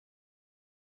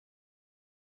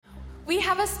we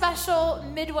have a special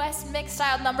Midwest mix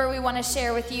style number we want to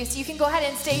share with you, so you can go ahead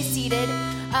and stay seated.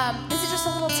 This is just a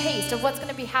little taste of what's going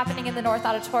to be happening in the North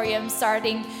Auditorium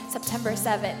starting September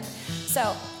 7th.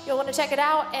 So you'll want to check it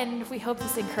out, and we hope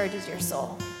this encourages your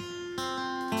soul.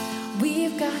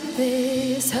 We've got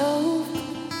this hope,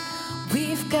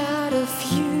 we've got a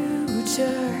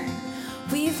future,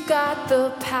 we've got the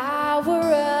power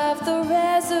of the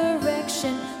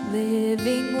resurrection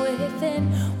living within.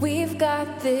 We've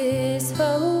got this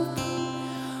hope,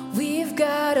 we've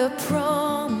got a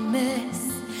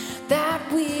promise that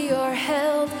we are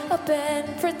held up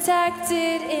and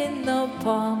protected in the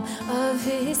palm of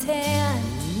his hand.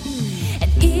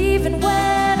 And even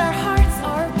when our hearts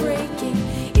are breaking,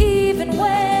 even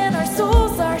when our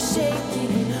souls are shaking,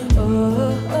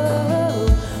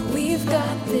 we've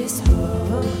got this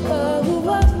hope.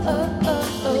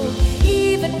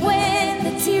 Even when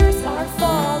the tears are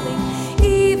falling,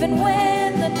 even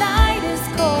when the night is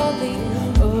calling,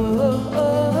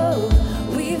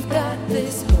 we've got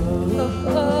this hope.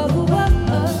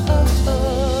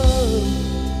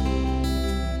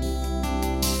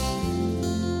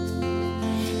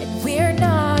 And we're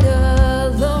not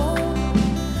alone.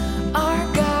 Our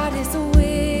God is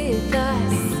with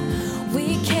us.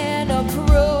 We can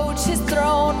approach his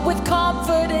throne with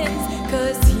confidence,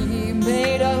 'cause he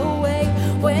made a way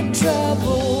when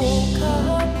trouble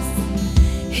comes.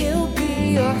 He'll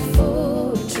be our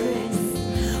fortress.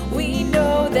 We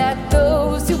know that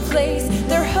those who place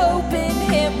their hope in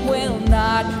him will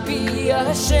not be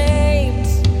ashamed.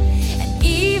 And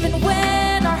even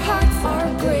when our hearts are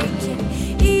breaking,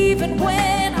 even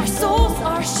when our souls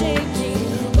are shaking,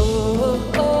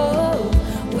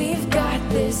 we've got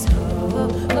this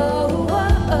hope.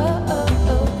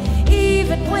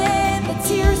 Even when the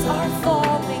tears are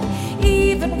falling,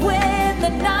 even when the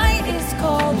night is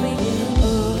calling,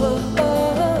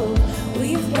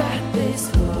 we've got this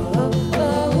hope.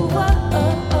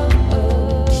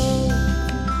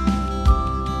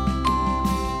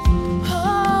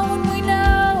 Oh, and we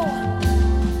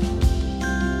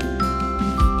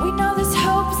know this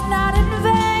hope's not in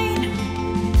vain.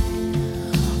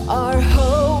 Our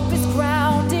hope is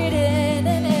grounded in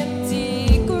an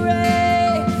empty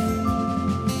grave,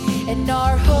 and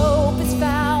our hope is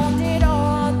founded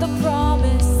on the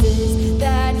promises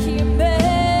that he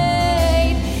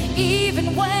made.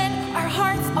 Even when our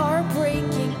hearts are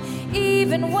breaking,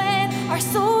 even when our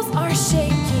souls are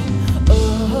shaking,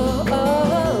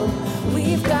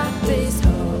 we've got this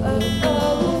hope.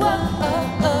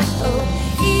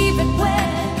 Even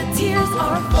when the tears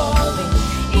are falling,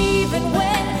 even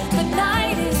when the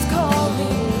night is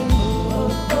calling,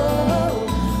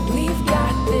 we've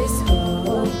got this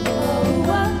hope.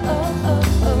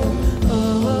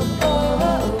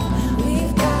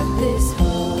 We've got this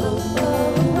hope.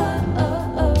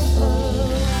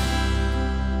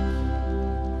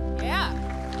 Yeah.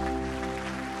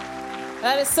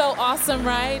 That is so awesome,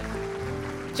 right?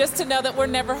 Just to know that we're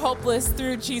never hopeless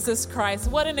through Jesus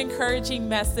Christ. What an encouraging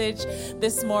message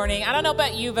this morning. I don't know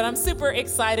about you, but I'm super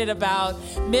excited about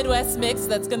Midwest Mix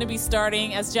that's going to be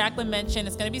starting, as Jacqueline mentioned,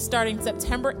 it's going to be starting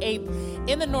September 8th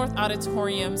in the North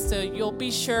Auditorium, so you'll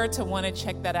be sure to want to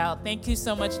check that out. Thank you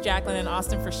so much, Jacqueline and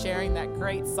Austin, for sharing that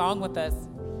great song with us.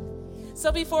 So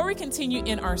before we continue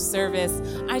in our service,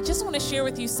 I just want to share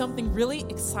with you something really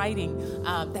exciting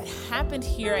that happened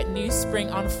here at New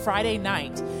Spring on Friday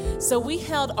night. So we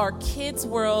held our Kids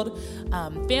World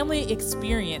family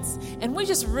experience, and we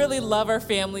just really love our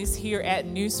families here at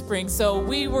New Spring. So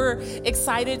we were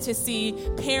excited to see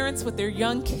parents with their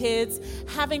young kids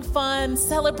having fun,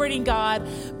 celebrating God.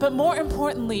 But more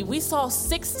importantly, we saw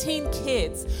 16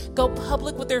 kids go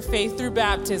public with their faith through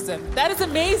baptism. That is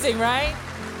amazing, right?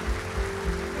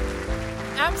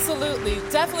 Absolutely.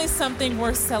 Definitely something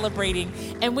worth celebrating.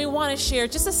 And we want to share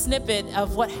just a snippet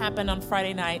of what happened on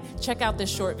Friday night. Check out this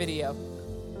short video.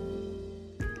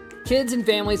 Kids and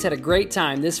families had a great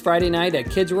time this Friday night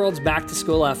at Kids World's Back to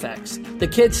School FX. The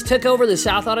kids took over the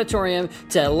South Auditorium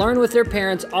to learn with their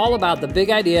parents all about the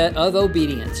big idea of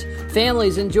obedience.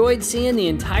 Families enjoyed seeing the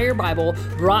entire Bible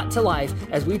brought to life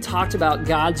as we talked about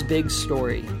God's big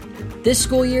story. This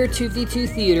school year, 252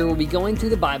 Theater will be going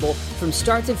through the Bible from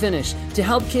start to finish to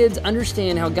help kids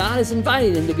understand how God has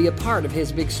invited them to be a part of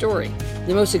His big story.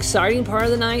 The most exciting part of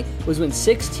the night was when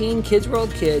 16 Kids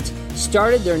World kids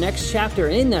started their next chapter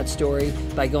in that story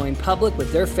by going public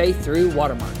with their faith through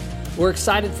Watermark. We're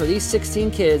excited for these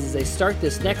 16 kids as they start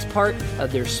this next part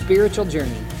of their spiritual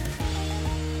journey.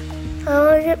 I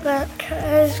want to get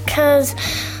baptized because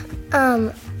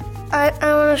I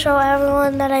want to show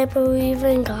everyone that I believe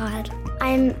in God.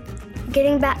 I'm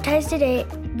getting baptized today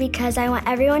because I want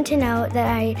everyone to know that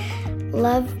I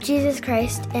love Jesus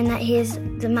Christ and that he is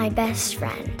my best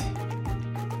friend.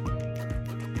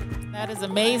 That is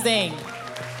amazing.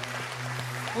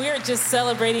 We are just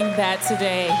celebrating that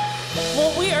today.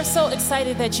 Well, we are so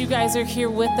excited that you guys are here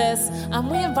with us.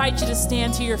 We invite you to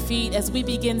stand to your feet as we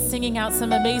begin singing out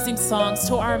some amazing songs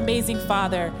to our amazing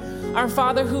Father. Our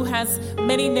Father who has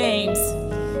many names.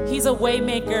 He's a way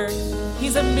maker.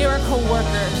 He's a miracle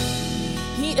worker.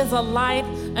 He is a light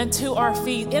unto our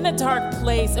feet in a dark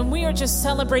place. And we are just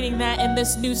celebrating that in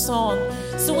this new song.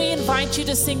 So we invite you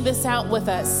to sing this out with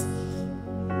us.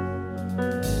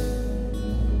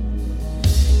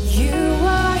 You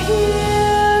are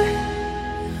here,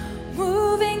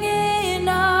 moving in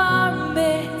our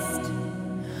midst.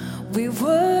 We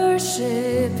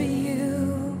worship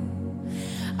you.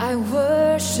 I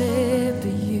worship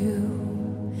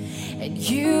you. And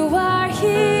you are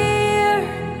here,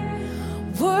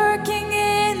 working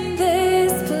in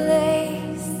this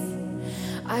place.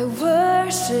 I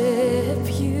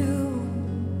worship you.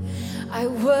 I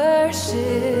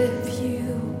worship you.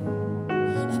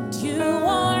 You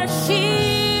are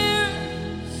here,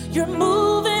 you're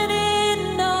moving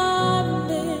in our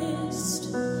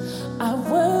midst. I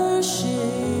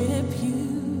worship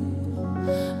you,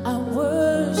 I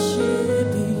worship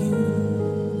you.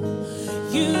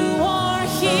 You are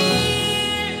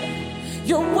here,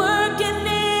 you're working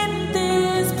in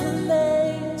this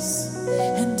place.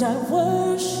 And I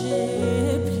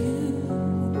worship you,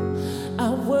 I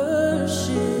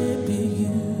worship you.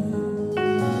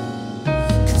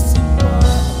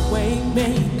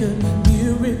 Maker,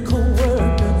 miracle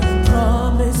worker,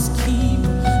 promise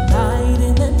keeper, light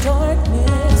in the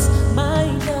darkness. My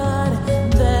God,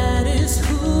 that is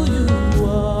who you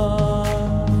are.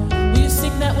 Will you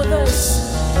sing that with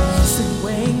us? Sing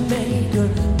way maker,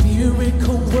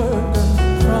 miracle worker,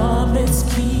 promise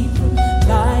keeper,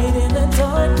 light in the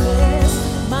darkness.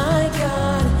 My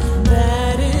God,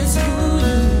 that is who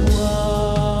you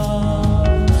are.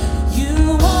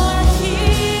 You are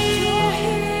here,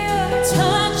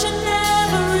 touching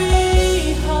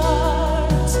every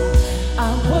heart. I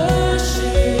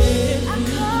worship you. I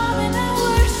come and I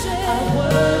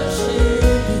worship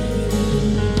you.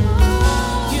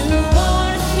 You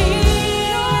are here,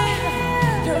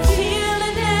 you're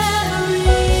healing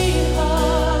every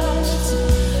heart.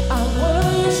 I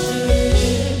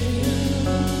worship you.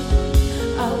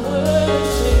 I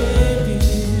worship you.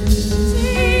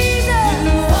 Jesus,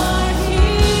 you are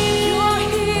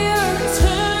here,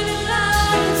 turning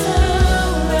lives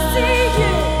around.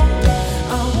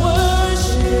 I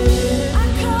worship. I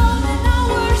come and I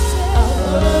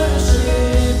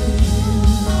worship you.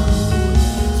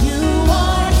 You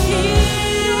are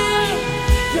here,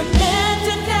 you're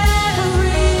mending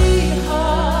every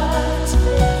heart.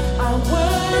 I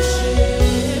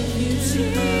worship you,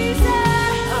 Jesus.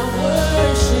 I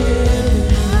worship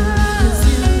you, 'cause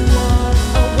you are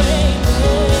a way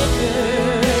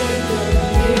maker,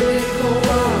 miracle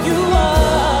worker. You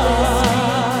are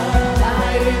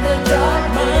light in the dark,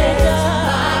 my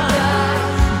God,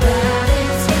 that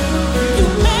is who you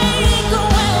make a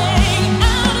way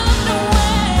out of no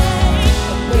way.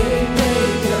 A way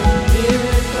maker,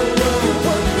 miracle worker. You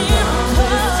work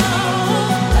miracles,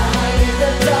 light in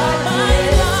the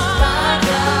darkness, my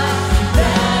God,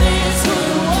 that is who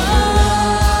you are.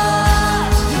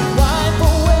 You wipe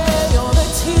away all the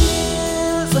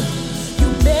tears. You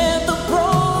mend the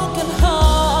broken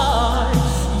heart.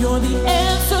 You're the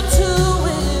answer to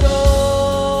it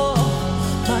all,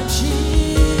 my Jesus.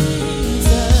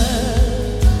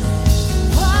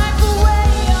 Wipe away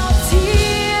all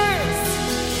tears.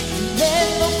 You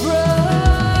mend the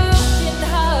broken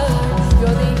heart.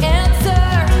 You're the answer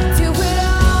to it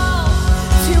all,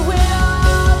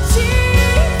 Jesus.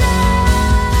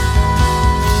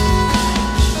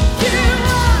 You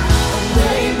are a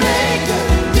way maker,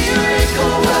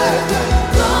 miracle worker,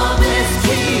 promise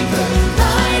keeper,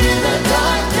 light in the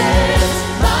darkness.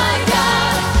 My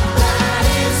God, that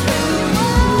is who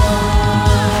you are.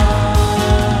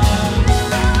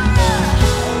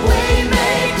 Way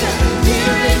maker,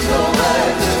 miracle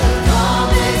worker,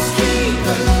 promise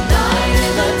keeper, light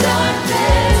in the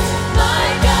darkness. My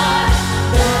God,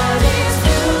 that is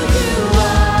who you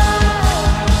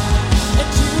are. And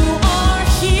you are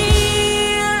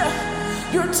here,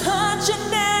 you're touching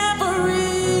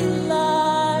every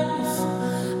life.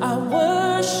 I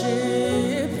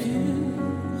worship you,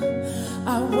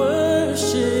 I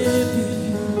worship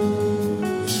you.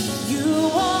 You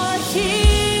are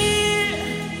here,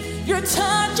 you're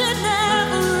touching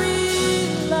every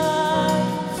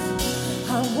life.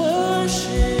 I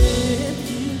worship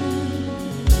you,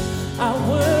 I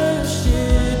worship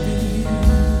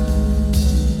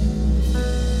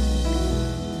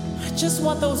just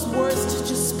want those words to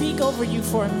just speak over you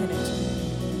for a minute.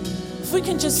 If we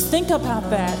can just think about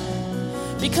that.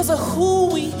 Because of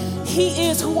who He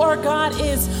is, who our God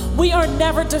is, we are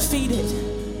never defeated.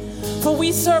 For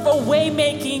we serve a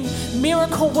way-making,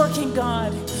 miracle-working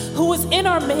God who is in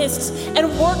our midst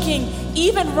and working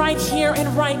even right here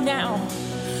and right now.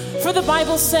 For the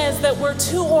Bible says that where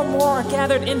 2 or more are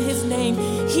gathered in His name,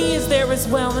 He is there as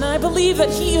well. And I believe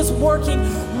that He is working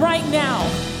right now.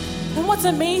 And what's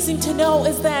amazing to know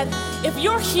is that if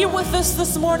you're here with us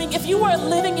this morning, if you are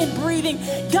living and breathing,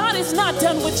 God is not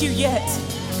done with you yet.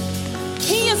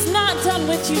 He is not done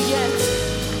with you yet.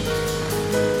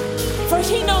 For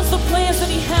He knows the plans that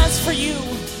He has for you.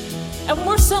 And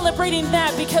we're celebrating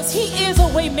that because He is a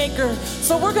way maker.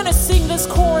 So we're going to sing this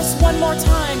chorus one more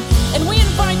time. And we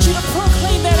invite you to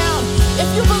proclaim that out. If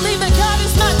you believe that God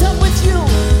is not done with you,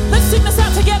 let's sing this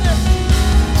out together.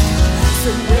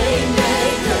 Say, way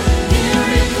maker,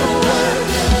 miracle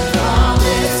worker,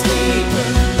 promise keeper,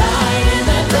 light in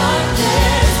the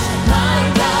darkness, my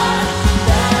God,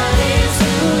 that is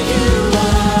who you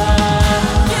are.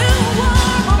 You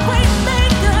are a way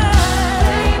maker,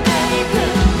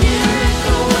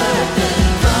 miracle worker,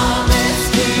 promise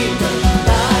keeper,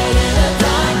 light in the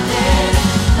darkness,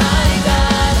 my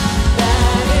God,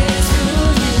 that is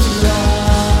who you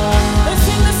are. Let's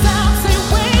sing this out, say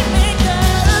way maker,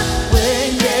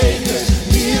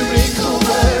 miracle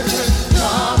worker,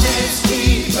 promise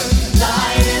keeper,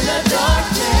 light in the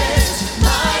darkness,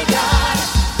 my God,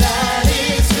 that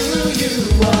is who you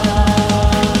are.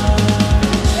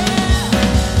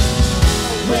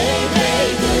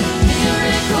 Waymaker,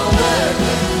 miracle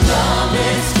worker,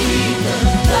 promise keeper,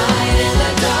 light in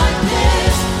the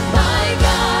darkness, my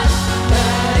God,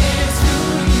 that is who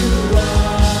you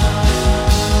are.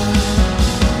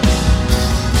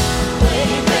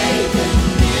 Waymaker,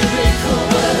 miracle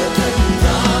worker,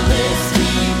 promise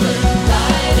keeper,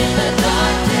 light in the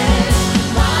darkness,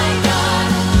 my God,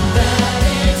 that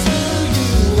is who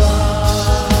you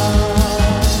are.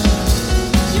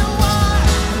 You are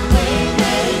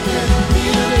Waymaker,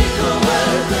 miracle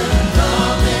worker,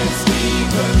 promise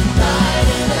keeper, light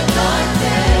in the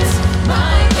darkness,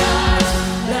 my God,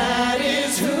 that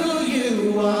is who you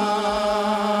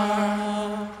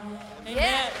are.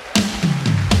 Amen.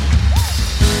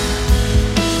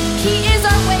 He is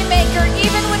our way maker.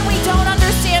 Even when we don't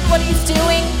understand what He's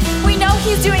doing, we know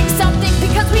He's doing something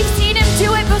because we've seen Him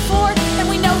do it before and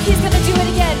we know He's going to do it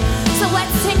again. So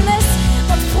let's sing this.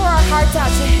 Let's pour our hearts out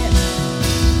to Him.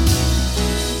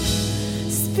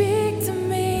 Speak to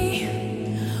me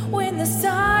when the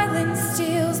silence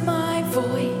steals my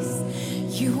voice.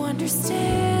 You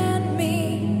understand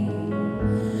me.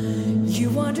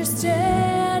 You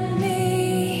understand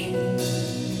me.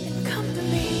 And come to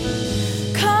me.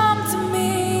 Come to me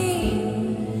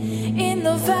in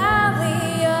the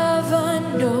valley of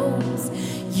unknowns.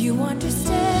 You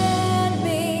understand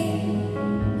me.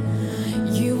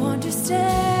 You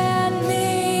understand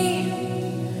me.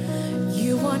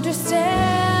 You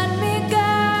understand me,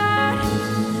 God.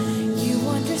 You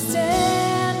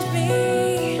understand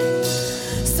me.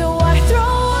 So I throw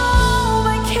all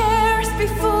my cares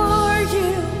before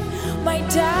you. My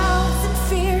doubts and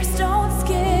fears don't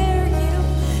scare you.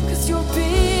 'Cause you're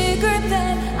bigger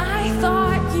than I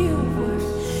thought you were.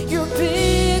 You're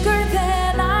bigger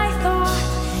than I thought.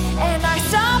 And I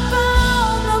stop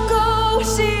all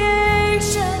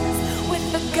negotiations with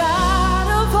the God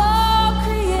of all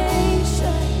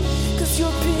creation. 'Cause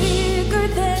you're bigger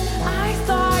than I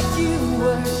thought you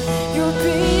were. You're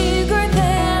bigger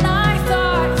than I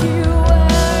thought you were.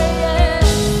 Yeah.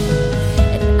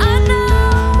 And I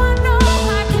know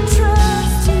I can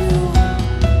trust you.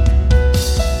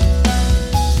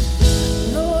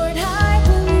 Lord, I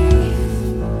believe,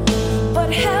 but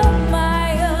help my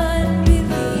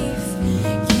unbelief.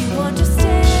 You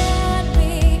understand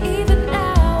me even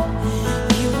now.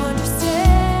 You understand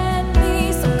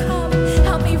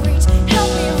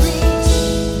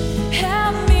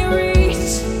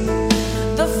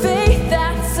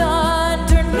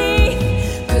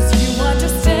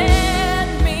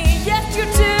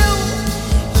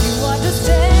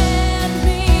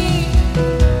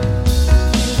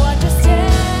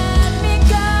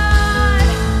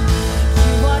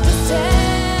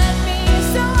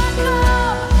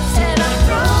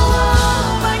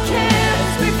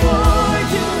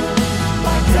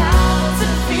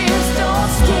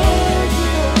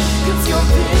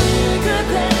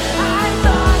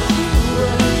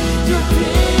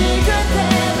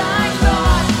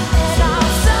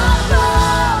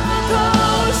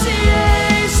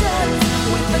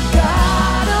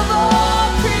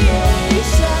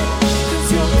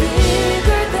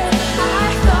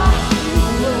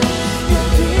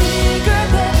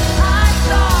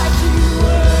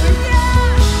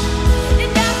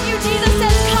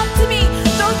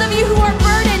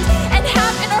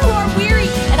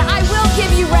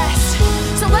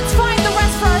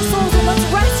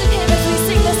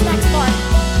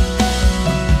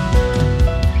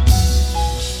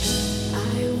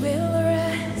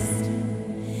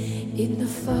in the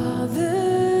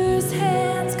Father's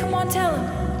hands. Come on, tell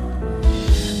him.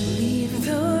 Leave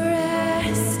the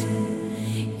rest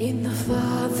in the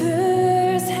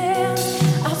Father's hands.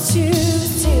 I'll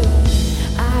choose to.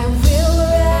 I will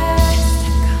rest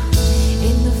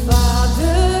in the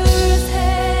Father's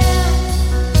hands.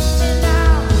 And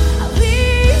I'll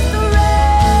leave the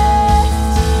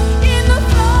rest in the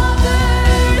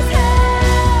Father's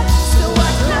hands. So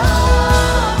I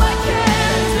know my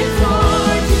cares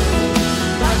before you.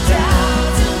 My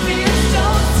doubts and fears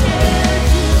don't scare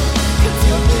you. 'Cause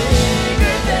you're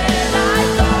bigger than I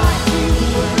thought you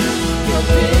were. You're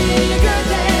bigger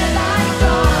than I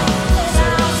thought.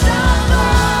 And I'll stop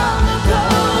all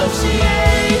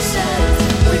negotiations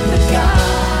with the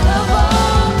God of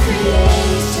all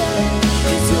creation.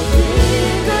 'Cause you're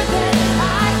bigger than I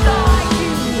thought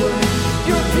you were.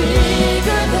 You're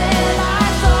bigger than I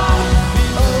thought.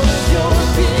 Oh, you're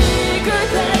bigger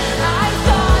than I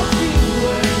thought you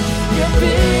were. You're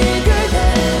bigger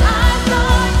than I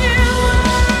thought you were.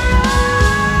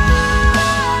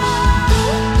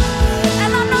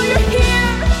 And I know you're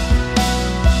here.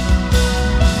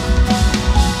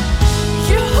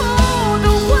 You hold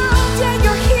the world, yeah,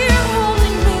 you're here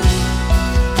holding me.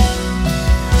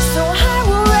 So I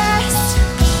will rest.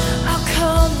 I'll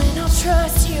come and I'll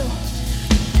trust you.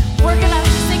 We're gonna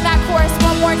sing that chorus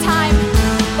one more time.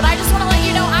 But I just want to let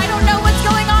you know, I don't know what's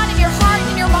going on in your heart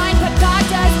and your mind, but God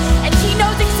does. And He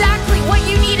knows exactly what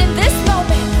you need in this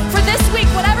moment, for this week,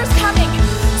 whatever's coming.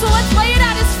 So let's lay it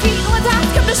at His feet and let's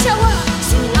ask Him to show up.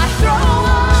 So I throw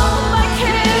all my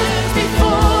cares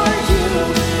before you.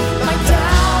 My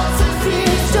doubts and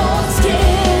fears don't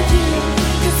scare you.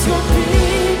 'Cause you're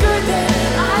bigger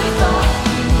than I thought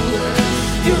you were.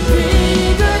 You're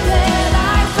bigger than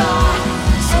I thought.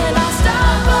 And I'll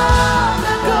stop all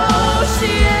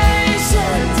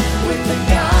negotiations with the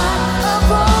God of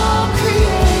all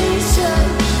creation.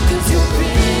 'Cause you're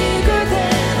bigger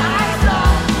than I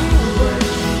thought you were.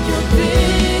 You're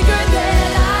bigger than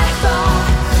I thought.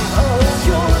 Oh,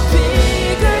 you're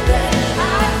bigger than I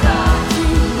thought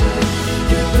you were.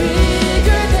 You're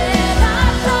bigger than I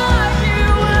thought you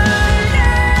were.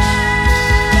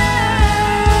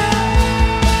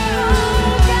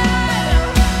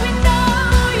 We know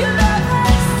you love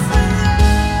us.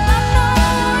 I know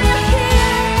you're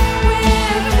here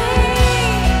with me.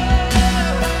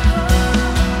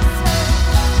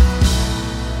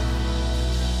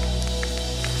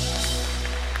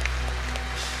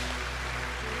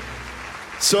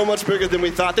 So much bigger than we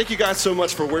thought. Thank you guys so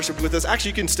much for worshiping with us.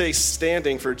 Actually, you can stay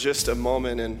standing for just a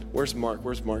moment. And where's Mark?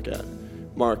 Where's Mark at?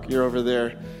 Mark, you're over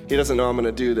there. He doesn't know I'm going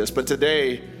to do this, but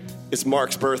today is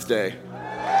Mark's birthday.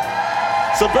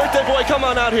 So birthday boy, come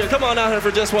on out here. Come on out here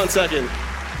for just 1 second.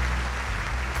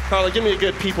 Carly, give me a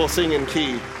good people singing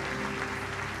key.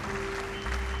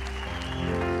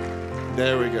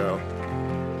 There we go.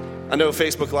 I know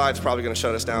Facebook Live's probably going to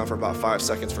shut us down for about 5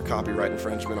 seconds for copyright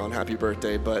infringement on happy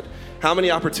birthday, but how many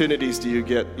opportunities do you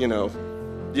get,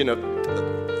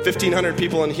 1,500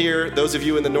 people in here, those of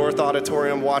you in the North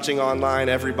Auditorium watching online,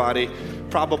 everybody,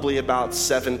 probably about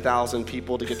 7,000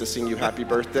 people to get to sing you happy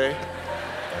birthday.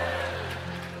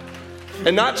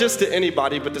 And not just to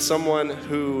anybody, but to someone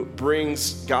who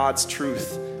brings God's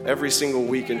truth every single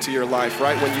week into your life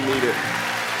right when you need it.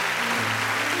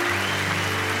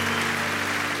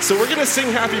 So we're going to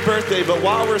sing happy birthday, but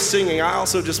while we're singing, I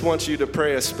also just want you to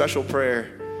pray a special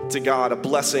prayer to God, a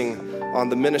blessing on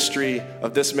the ministry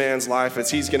of this man's life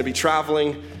as he's going to be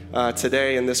traveling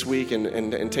today and this week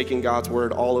and taking God's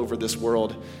word all over this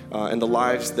world and the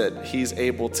lives that he's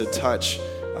able to touch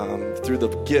through the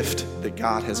gift that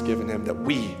God has given him that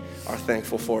we are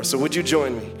thankful for. So would you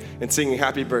join me in singing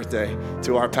happy birthday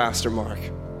to our Pastor Mark?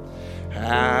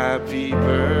 Happy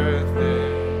birthday.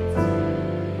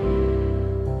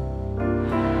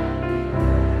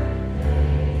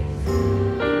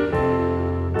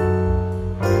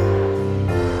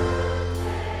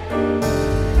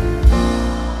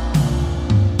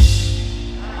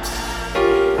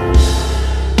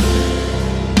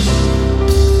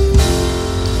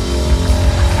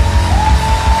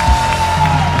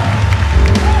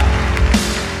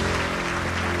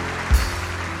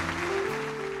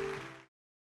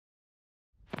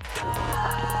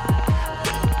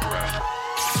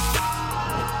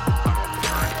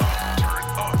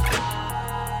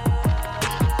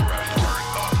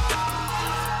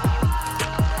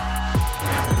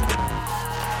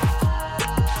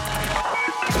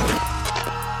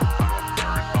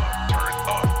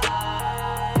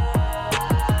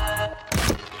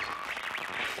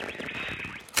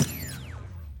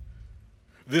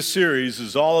 This series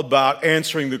is all about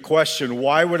answering the question,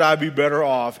 why would I be better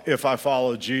off if I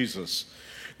follow Jesus?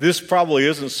 This probably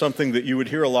isn't something that you would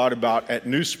hear a lot about at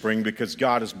New Spring because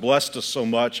God has blessed us so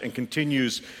much and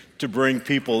continues to bring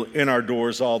people in our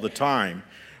doors all the time.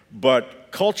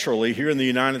 But culturally, here in the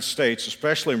United States,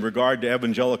 especially in regard to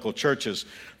evangelical churches,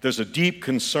 there's a deep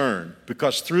concern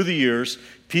because through the years,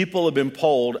 people have been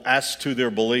polled as to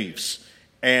their beliefs.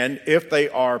 And if they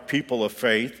are people of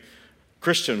faith,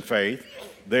 Christian faith,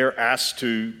 they're asked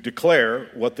to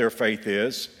declare what their faith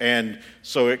is. And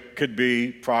so it could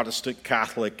be Protestant,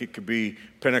 Catholic, it could be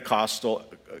Pentecostal,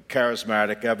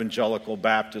 Charismatic, Evangelical,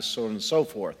 Baptist, so on and so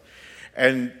forth.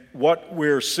 And what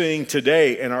we're seeing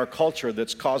today in our culture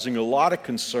that's causing a lot of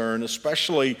concern,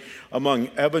 especially among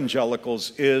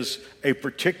evangelicals, is a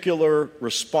particular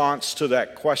response to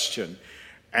that question.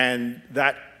 And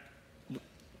that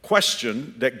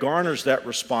question that garners that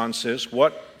response is,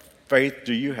 what faith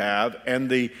do you have? And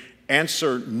the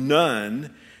answer,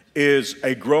 none, is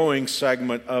a growing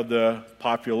segment of the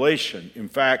population. In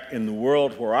fact, in the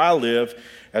world where I live,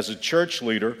 as a church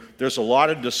leader, there's a lot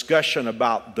of discussion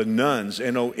about the nones,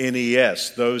 N-O-N-E-S,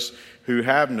 those who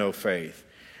have no faith.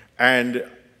 And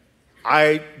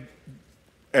I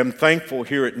am thankful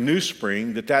here at New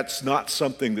Spring that that's not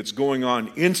something that's going on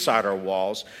inside our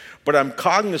walls, but I'm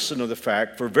cognizant of the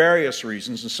fact, for various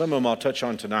reasons, and some of them I'll touch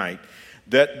on tonight,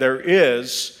 that there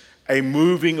is a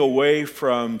moving away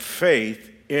from faith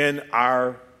in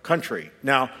our country.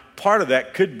 Now, part of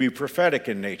that could be prophetic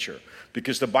in nature,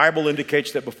 because the Bible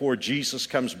indicates that before Jesus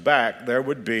comes back, there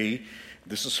would be,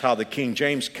 this is how the King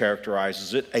James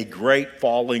characterizes it, a great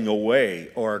falling away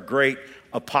or a great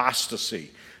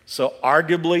apostasy. So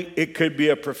arguably, it could be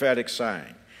a prophetic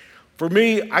sign. For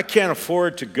me, I can't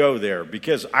afford to go there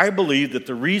because I believe that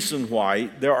the reason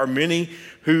why there are many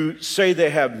who say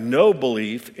they have no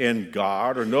belief in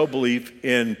God or no belief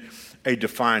in a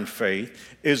defined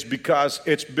faith is because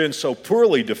it's been so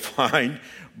poorly defined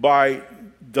by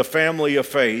the family of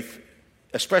faith,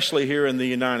 especially here in the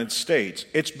United States.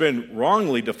 It's been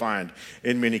wrongly defined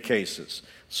in many cases.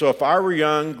 So if I were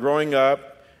young, growing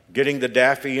up, getting the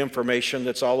daffy information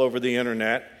that's all over the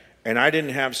internet, and I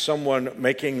didn't have someone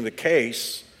making the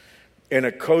case in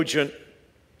a cogent,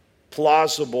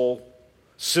 plausible,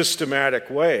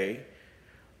 systematic way,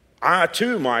 I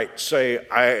too might say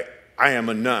I am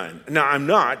a none. Now, I'm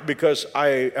not, because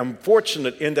I am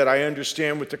fortunate in that I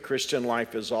understand what the Christian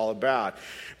life is all about.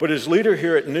 But as leader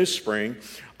here at New Spring,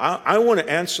 I want to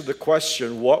answer the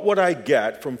question, what would I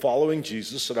get from following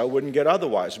Jesus that I wouldn't get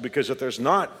otherwise? Because if there's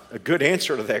not a good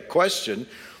answer to that question,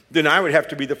 then I would have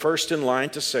to be the first in line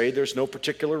to say there's no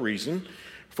particular reason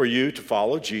for you to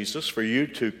follow Jesus, for you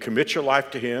to commit your life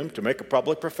to Him, to make a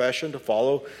public profession, to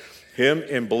follow Him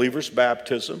in believer's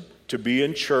baptism, to be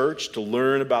in church, to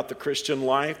learn about the Christian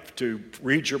life, to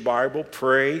read your Bible,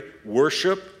 pray,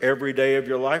 worship every day of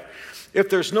your life. If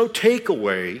there's no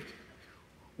takeaway,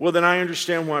 well, then I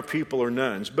understand why people are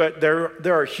nones. But there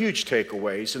are huge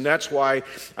takeaways, and that's why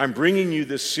I'm bringing you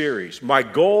this series. My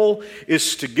goal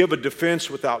is to give a defense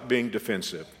without being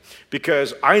defensive,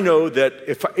 because I know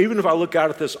that even if I look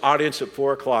out at this audience at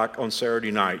 4 o'clock on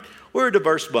Saturday night, we're a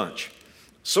diverse bunch.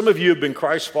 Some of you have been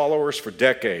Christ followers for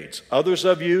decades. Others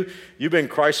of you, you've been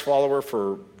Christ follower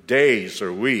for days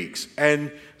or weeks.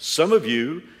 And some of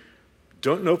you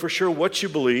don't know for sure what you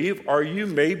believe, or you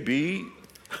may be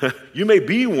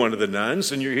one of the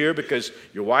nones, and you're here because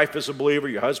your wife is a believer,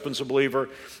 your husband's a believer,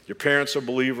 your parents are a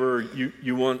believer,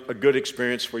 you want a good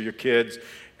experience for your kids.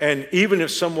 And even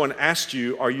if someone asked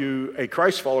you, are you a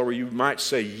Christ follower, you might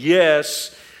say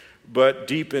yes, but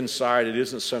deep inside it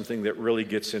isn't something that really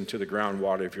gets into the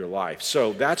groundwater of your life.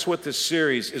 So that's what this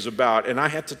series is about. And I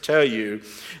have to tell you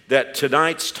that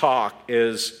tonight's talk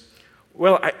is,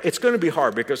 well, it's going to be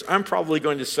hard because I'm probably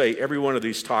going to say every one of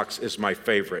these talks is my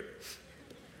favorite.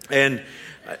 And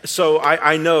so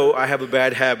I know I have a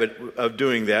bad habit of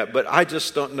doing that, but I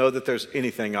just don't know that there's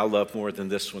anything I love more than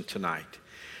this one tonight.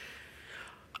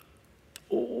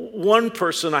 One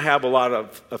person I have a lot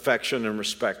of affection and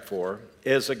respect for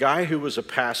is a guy who was a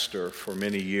pastor for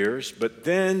many years, but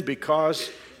then because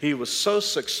he was so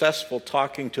successful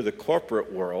talking to the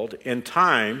corporate world, in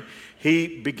time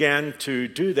he began to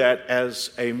do that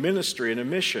as a ministry and a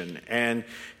mission. And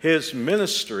his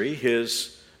ministry,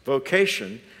 his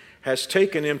vocation, has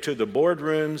taken him to the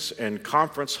boardrooms and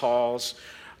conference halls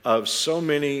of so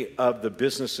many of the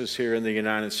businesses here in the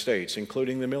United States,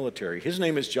 including the military. His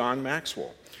name is John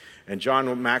Maxwell. And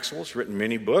John Maxwell's written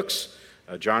many books.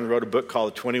 John wrote a book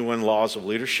called The 21 Laws of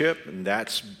Leadership, and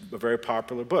that's a very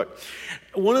popular book.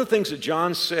 One of the things that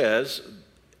John says,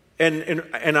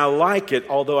 And I like it,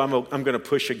 although I'm going to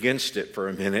push against it for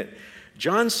a minute.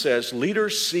 John says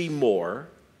leaders see more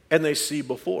and they see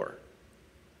before.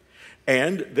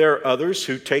 And there are others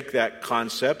who take that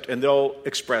concept and they'll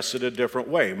express it a different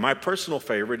way. My personal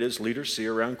favorite is leaders see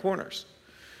around corners.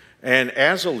 And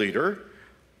as a leader,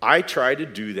 I try to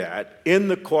do that in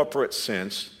the corporate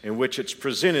sense in which it's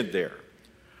presented there.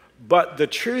 But the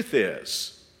truth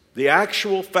is, the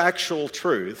actual factual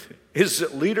truth is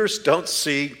that leaders don't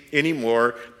see any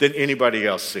more than anybody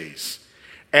else sees.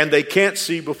 And they can't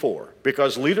see before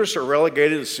because leaders are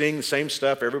relegated to seeing the same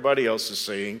stuff everybody else is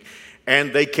seeing,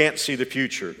 and they can't see the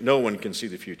future. No one can see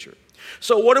the future.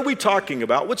 So what are we talking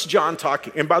about? What's John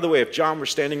talking? And by the way, if John were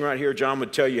standing right here, John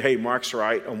would tell you, hey, Mark's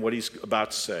right on what he's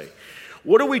about to say.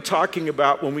 What are we talking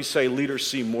about when we say leaders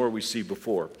see more, we see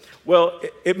before? Well,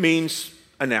 it means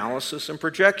analysis and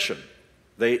projection.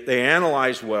 They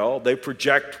analyze well, they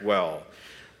project well,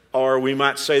 or we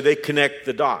might say they connect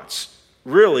the dots.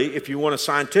 Really, if you want a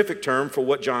scientific term for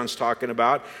what John's talking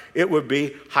about, it would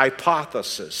be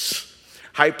hypothesis.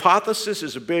 Hypothesis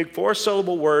is a big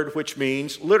 4-syllable word which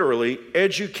means literally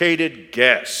educated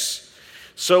guess.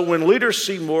 So when leaders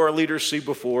see more, leaders see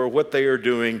before, what they are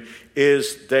doing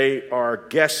is they are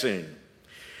guessing.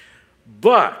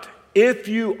 But if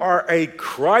you are a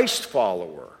Christ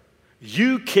follower,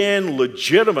 you can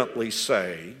legitimately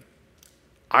say,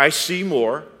 I see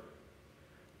more,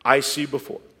 I see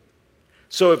before.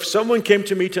 So if someone came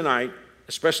to me tonight,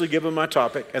 especially given my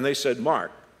topic, and they said,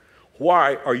 Mark,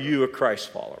 why are you a Christ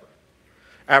follower?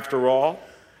 After all,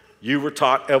 you were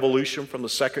taught evolution from the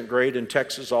 2nd grade in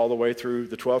Texas all the way through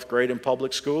the 12th grade in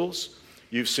public schools.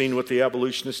 You've seen what the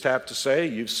evolutionists have to say.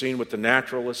 You've seen what the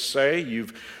naturalists say.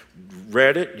 You've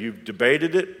read it. You've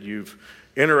debated it. You've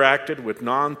interacted with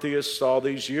non-theists all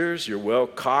these years. You're well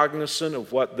cognizant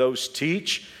of what those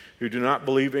teach who do not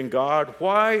believe in God.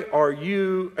 Why are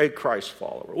you a Christ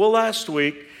follower? Well, last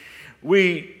week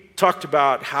we talked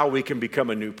about how we can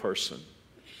become a new person.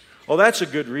 Well, that's a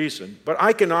good reason, but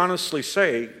I can honestly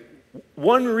say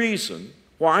one reason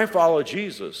why I follow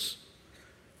Jesus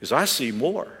is I see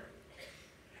more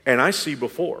and I see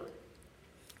before.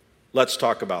 Let's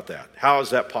talk about that. How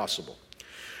is that possible?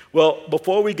 Well,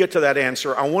 before we get to that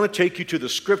answer, I want to take you to the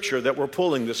scripture that we're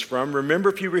pulling this from. Remember,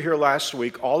 if you were here last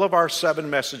week, all of our 7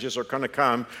 messages are going to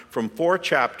come from 4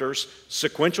 chapters,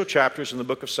 sequential chapters in the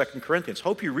book of 2 Corinthians.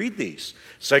 Hope you read these.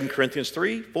 2 Corinthians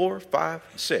 3, 4, 5,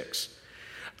 6.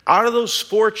 Out of those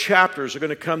 4 chapters are going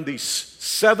to come these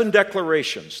 7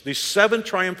 declarations, these 7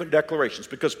 triumphant declarations,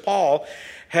 because Paul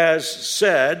has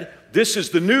said, this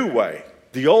is the new way.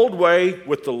 The old way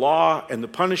with the law and the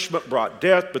punishment brought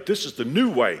death, but this is the new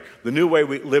way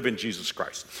we live in Jesus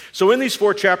Christ. So in these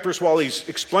 4 chapters, while he's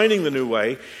explaining the new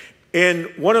way,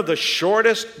 in one of the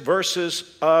shortest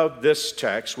verses of this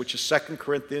text, which is 2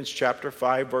 Corinthians chapter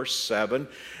 5, verse 7,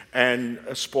 and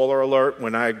a spoiler alert,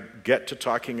 when I get to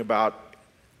talking about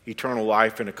eternal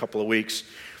life in a couple of weeks,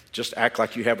 just act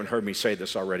like you haven't heard me say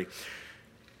this already.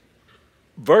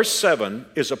 Verse 7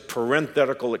 is a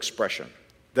parenthetical expression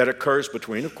that occurs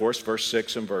between, of course, verse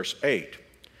 6 and verse 8.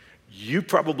 You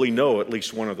probably know at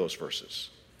least one of those verses.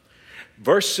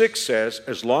 Verse 6 says,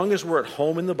 as long as we're at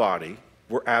home in the body,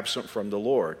 we're absent from the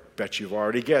Lord. Bet you've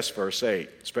already guessed verse 8,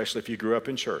 especially if you grew up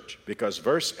in church. Because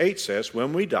verse 8 says,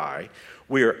 when we die,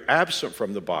 we are absent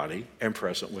from the body and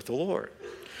present with the Lord.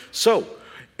 So,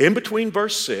 in between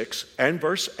verse 6 and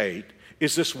verse 8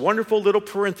 is this wonderful little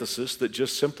parenthesis that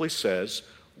just simply says,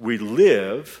 we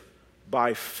live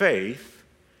by faith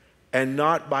and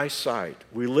not by sight.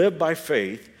 We live by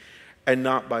faith and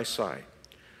not by sight.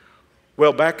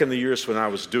 Well, back in the years when I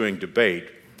was doing debate,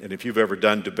 and if you've ever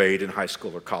done debate in high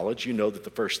school or college, you know that the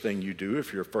first thing you do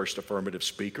if you're a first affirmative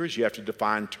speaker is you have to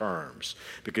define terms,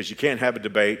 because you can't have a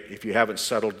debate if you haven't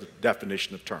settled the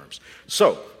definition of terms.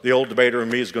 So the old debater in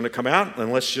me is going to come out,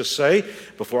 and let's just say,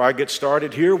 before I get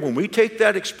started here, when we take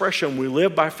that expression, we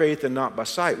live by faith and not by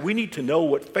sight, we need to know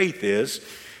what faith is,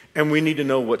 and we need to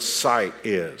know what sight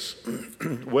is.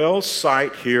 Well,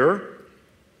 sight here,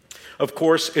 of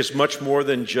course, is much more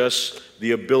than just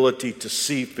the ability to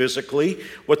see physically.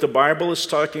 What the Bible is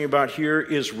talking about here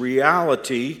is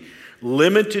reality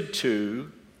limited to,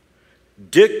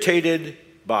 dictated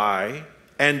by,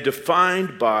 and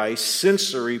defined by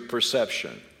sensory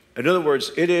perception. In other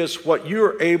words, it is what you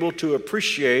are able to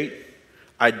appreciate,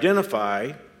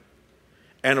 identify,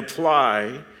 and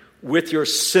apply with your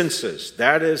senses.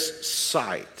 That is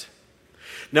sight.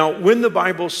 Now, when the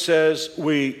Bible says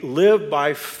we live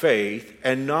by faith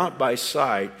and not by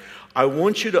sight, I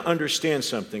want you to understand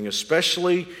something,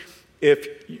 especially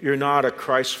if you're not a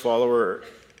Christ follower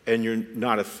and you're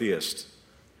not a theist.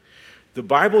 The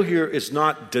Bible here is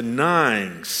not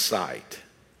denying sight.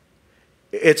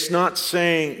 It's not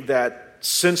saying that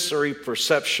sensory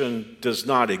perception does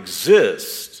not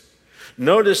exist.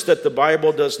 Notice that the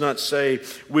Bible does not say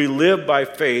we live by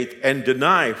faith and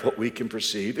deny what we can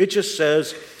perceive. It just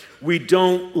says we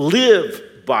don't live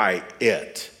by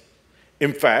it.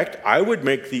 In fact, I would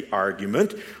make the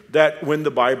argument that when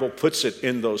the Bible puts it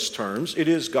in those terms, it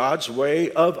is God's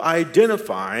way of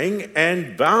identifying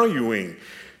and valuing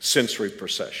sensory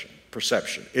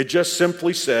perception. It just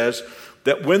simply says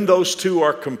that when those two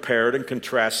are compared and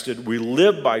contrasted, we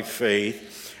live by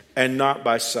faith and not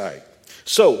by sight.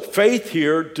 So, faith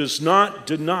here does not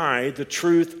deny the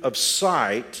truth of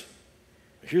sight.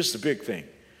 Here's the big thing.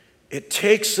 It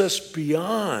takes us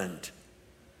beyond.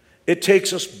 It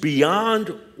takes us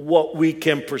beyond what we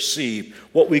can perceive,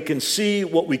 what we can see,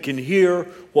 what we can hear,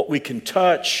 what we can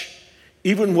touch,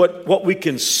 even what we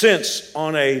can sense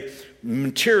on a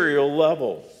material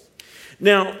level.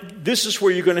 Now, this is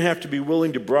where you're going to have to be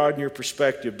willing to broaden your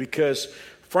perspective because,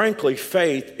 frankly,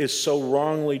 faith is so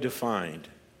wrongly defined.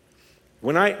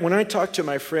 When I talk to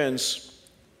my friends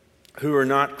who are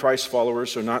not Christ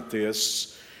followers or not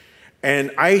theists, and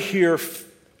I hear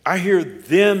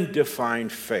them define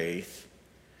faith,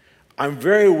 I'm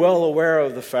very well aware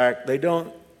of the fact they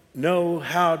don't know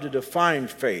how to define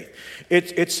faith.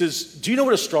 It's as, do you know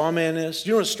what a straw man is? Do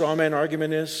you know what a straw man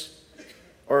argument is?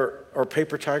 Or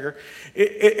paper tiger?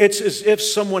 It's as if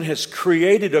someone has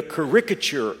created a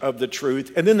caricature of the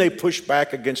truth and then they push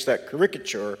back against that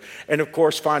caricature, and of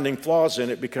course finding flaws in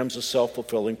it becomes a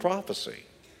self-fulfilling prophecy.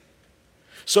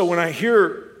 So when I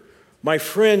hear my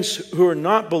friends who are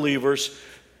not believers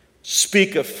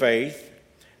speak of faith,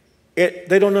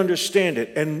 they don't understand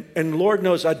it. And Lord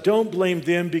knows I don't blame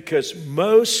them because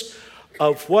most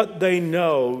of what they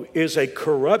know is a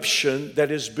corruption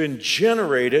that has been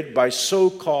generated by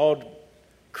so-called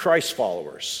Christ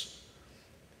followers,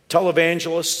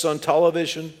 televangelists on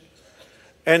television.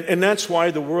 And that's why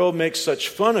the world makes such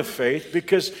fun of faith,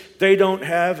 because they don't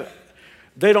have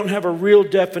a real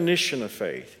definition of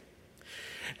faith.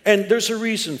 And there's a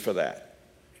reason for that.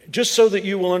 Just so that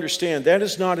you will understand, that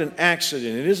is not an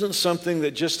accident. It isn't something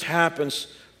that just happens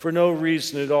for no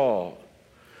reason at all.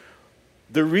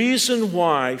 The reason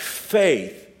why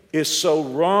faith is so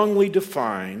wrongly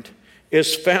defined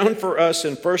is found for us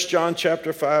in 1 John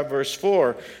chapter 5, verse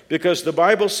 4, because the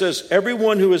Bible says,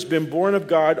 everyone who has been born of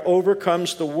God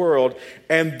overcomes the world,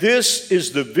 and this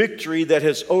is the victory that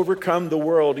has overcome the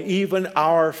world, even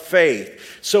our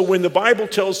faith. So when the Bible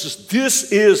tells us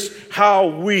this is how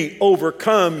we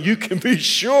overcome, you can be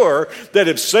sure that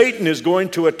if Satan is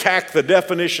going to attack the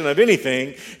definition of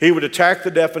anything, he would attack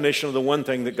the definition of the one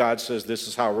thing that God says this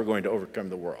is how we're going to overcome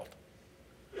the world.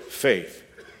 Faith.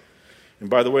 And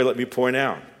by the way, let me point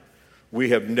out, we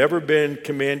have never been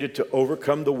commanded to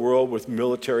overcome the world with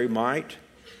military might.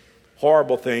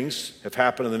 Horrible things have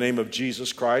happened in the name of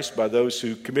Jesus Christ by those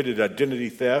who committed identity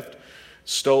theft,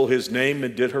 stole his name,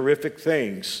 and did horrific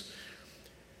things.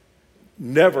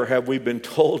 Never have we been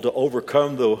told to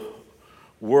overcome the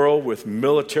world with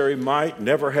military might.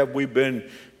 Never have we been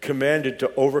commanded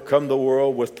to overcome the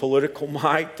world with political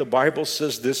might. The Bible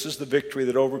says this is the victory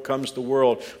that overcomes the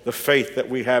world, the faith that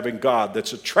we have in God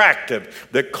that's attractive,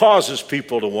 that causes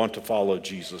people to want to follow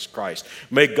Jesus Christ.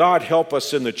 May God help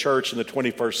us in the church in the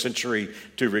 21st century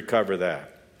to recover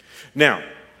that. Now,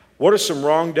 what are some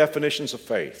wrong definitions of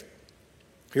faith?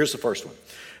 Here's the first one.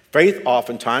 Faith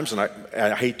oftentimes, and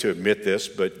I hate to admit this,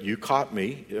 but you caught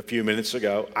me a few minutes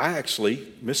ago, I actually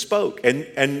misspoke.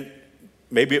 And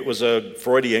maybe it was a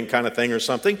Freudian kind of thing or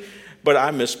something, but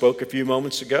I misspoke a few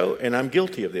moments ago, and I'm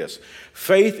guilty of this.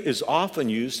 Faith is often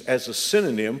used as a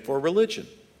synonym for religion.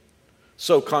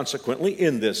 So consequently,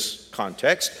 in this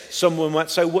context, someone might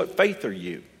say, what faith are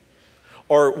you?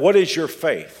 Or what is your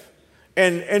faith?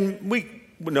 And we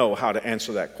know how to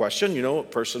answer that question. You know, a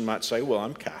person might say, well,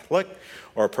 I'm Catholic.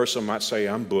 Or a person might say,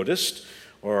 I'm Buddhist.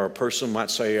 Or a person might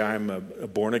say, I'm a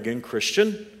born-again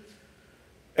Christian.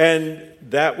 And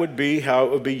that would be how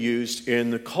it would be used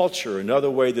in the culture.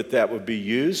 Another way that would be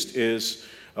used is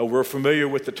we're familiar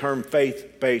with the term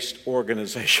faith-based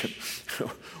organization.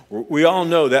 We all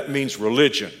know that means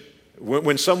religion.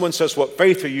 When someone says, what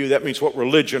faith are you, that means what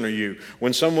religion are you.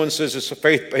 When someone says it's a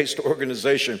faith-based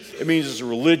organization, it means it's a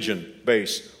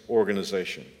religion-based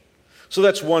organization. So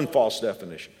that's one false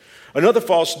definition. Another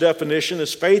false definition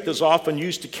is faith is often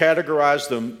used to categorize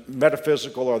the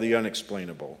metaphysical or the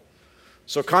unexplainable.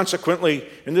 So consequently,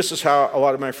 and this is how a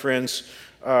lot of my friends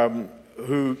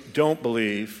who don't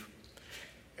believe,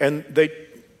 and they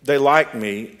they like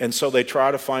me, and so they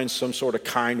try to find some sort of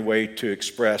kind way to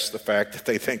express the fact that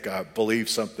they think I believe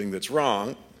something that's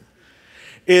wrong,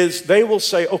 is they will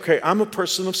say, okay, I'm a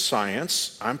person of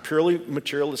science. I'm purely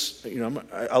materialist.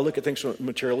 I look at things from a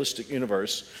materialistic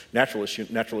universe,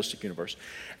 naturalistic universe.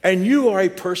 And you are a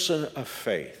person of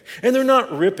faith. And they're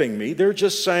not ripping me. They're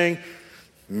just saying,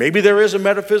 maybe there is a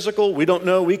metaphysical. We don't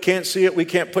know. We can't see it. We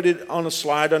can't put it on a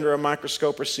slide under a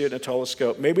microscope or see it in a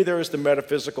telescope. Maybe there is the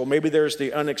metaphysical. Maybe there's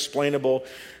the unexplainable,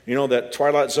 that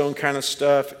Twilight Zone kind of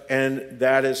stuff. And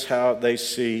that is how they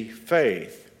see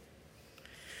faith.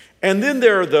 And then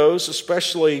there are those,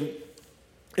 especially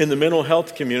in the mental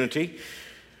health community,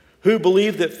 who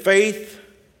believe that faith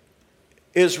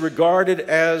is regarded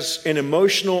as an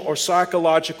emotional or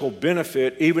psychological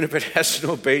benefit, even if it has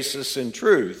no basis in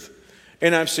truth.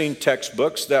 And I've seen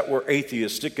textbooks that were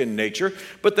atheistic in nature,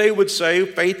 but they would say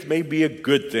faith may be a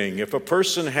good thing. If a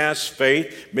person has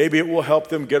faith, maybe it will help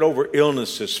them get over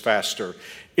illnesses faster.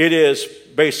 It is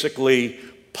basically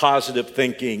positive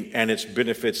thinking and its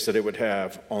benefits that it would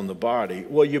have on the body.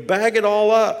 Well, you bag it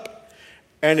all up,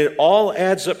 and it all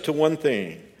adds up to one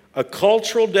thing: a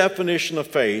cultural definition of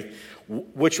faith,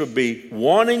 which would be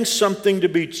wanting something to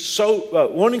be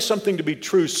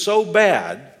true so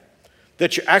bad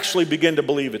that you actually begin to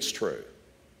believe it's true.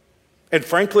 And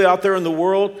frankly, out there in the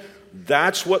world,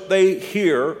 that's what they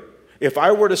hear. If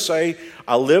I were to say,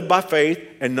 I live by faith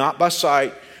and not by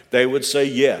sight, they would say,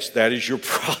 yes, that is your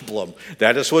problem.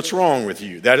 That is what's wrong with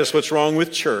you. That is what's wrong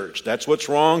with church. That's what's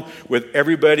wrong with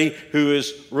everybody who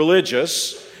is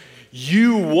religious.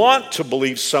 You want to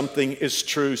believe something is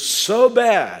true so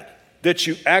bad that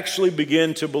you actually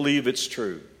begin to believe it's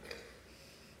true.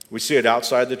 We see it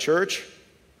outside the church.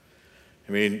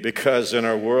 Because in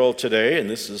our world today, and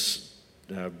this is,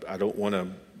 I don't want to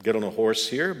get on a horse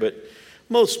here, but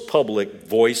most public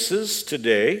voices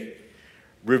today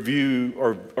review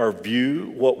or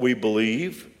view what we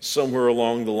believe somewhere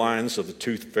along the lines of the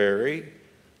tooth fairy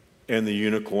and the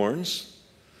unicorns.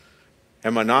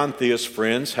 And my non-theist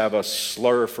friends have a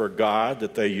slur for God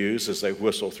that they use as they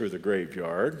whistle through the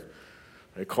graveyard.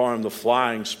 They call him the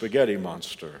flying spaghetti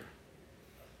monster.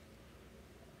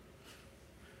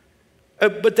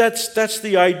 But that's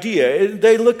the idea.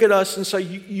 They look at us and say,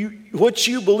 what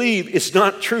you believe is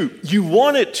not true. You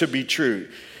want it to be true.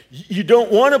 You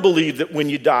don't want to believe that when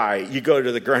you die, you go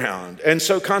to the ground. And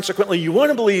so consequently, you want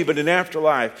to believe in an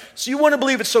afterlife. So you want to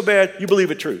believe it so bad, you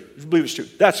believe it's true. You believe it's true.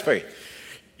 That's faith.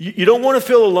 You don't want to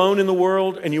feel alone in the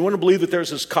world, and you want to believe that there's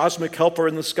this cosmic helper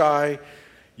in the sky.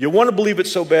 You want to believe it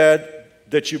so bad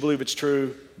that you believe it's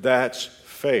true. That's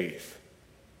faith.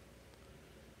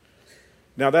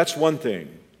 Now, that's one thing.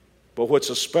 But what's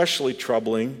especially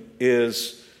troubling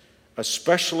is,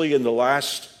 especially in the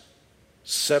last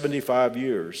 75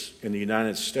 years in the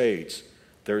United States,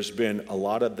 there's been a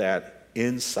lot of that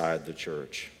inside the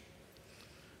church.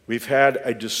 We've had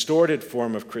a distorted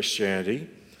form of Christianity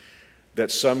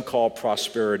that some call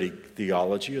prosperity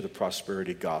theology or the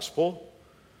prosperity gospel,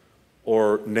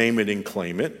 or name it and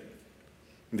claim it.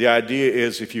 The idea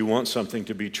is if you want something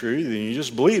to be true, then you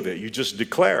just believe it. You just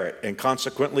declare it. And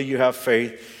consequently, you have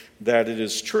faith that it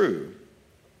is true.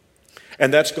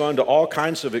 And that's gone to all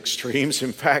kinds of extremes.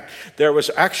 In fact, there was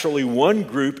actually one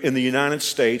group in the United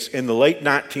States in the late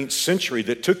 19th century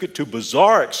that took it to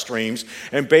bizarre extremes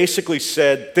and basically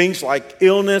said things like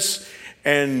illness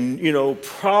and,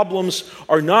 problems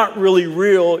are not really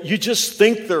real. You just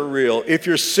think they're real. If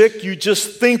you're sick, you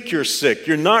just think you're sick.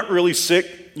 You're not really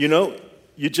sick,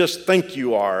 you just think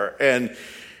you are. And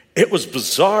it was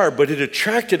bizarre, but it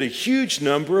attracted a huge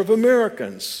number of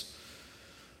Americans.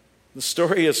 The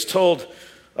story is told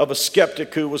of a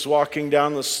skeptic who was walking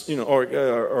down one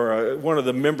of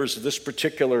the members of this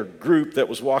particular group that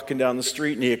was walking down the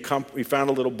street, and he found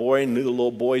a little boy and knew the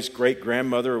little boy's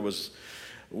great-grandmother was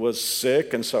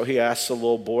sick, and so he asked the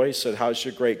little boy, he said, how's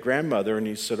your great-grandmother? And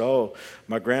he said, oh,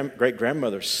 my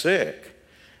great-grandmother's sick.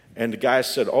 And the guy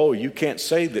said, oh, you can't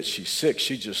say that she's sick,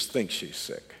 she just thinks she's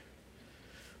sick.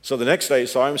 So the next day he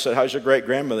saw him and said, how's your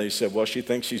great-grandmother? He said, well, she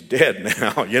thinks she's dead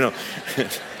now,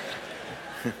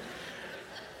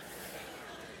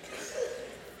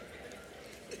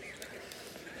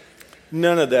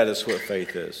 None of that is what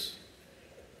faith is.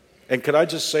 And could I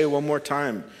just say one more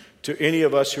time to any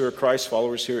of us who are Christ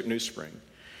followers here at New Spring,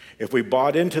 if we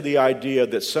bought into the idea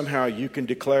that somehow you can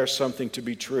declare something to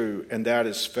be true and that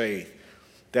is faith,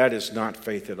 that is not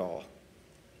faith at all.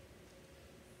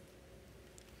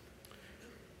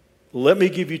 Let me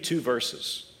give you two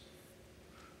verses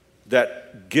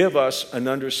that give us an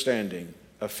understanding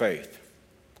of faith.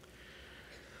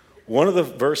 One of the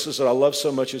verses that I love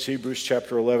so much is Hebrews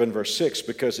chapter 11, verse 6,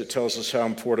 because it tells us how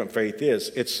important faith is.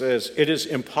 It says, it is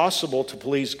impossible to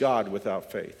please God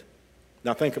without faith.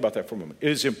 Now think about that for a moment. It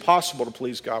is impossible to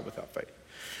please God without faith.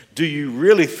 Do you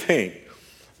really think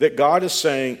that God is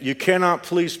saying, you cannot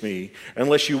please me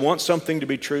unless you want something to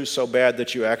be true so bad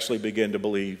that you actually begin to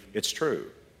believe it's true?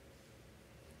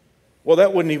 Well,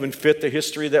 that wouldn't even fit the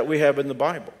history that we have in the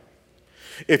Bible.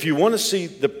 If you want to see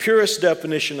the purest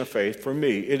definition of faith, for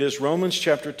me, it is Romans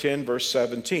chapter 10, verse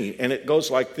 17. And it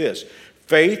goes like this.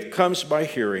 Faith comes by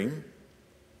hearing,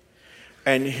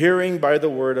 and hearing by the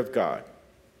word of God.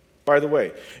 By the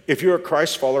way, if you're a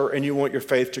Christ follower and you want your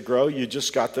faith to grow, you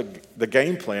just got the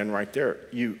game plan right there.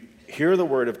 You hear the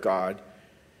word of God,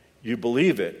 you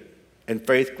believe it, and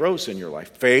faith grows in your life.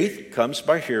 Faith comes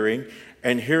by hearing,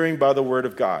 and hearing by the word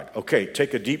of God. Okay,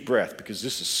 take a deep breath because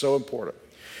this is so important.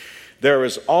 There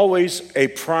is always a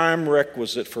prime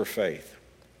requisite for faith,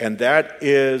 and that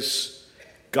is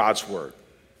God's word.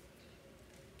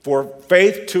 For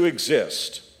faith to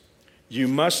exist, you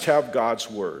must have God's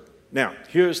word. Now,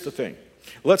 here's the thing.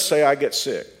 Let's say I get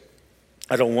sick.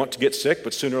 I don't want to get sick,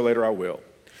 but sooner or later I will.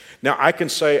 Now, I can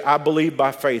say I believe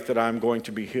by faith that I'm going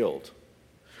to be healed.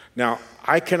 Now,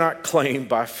 I cannot claim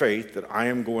by faith that I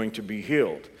am going to be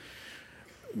healed.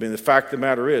 I mean, the fact of the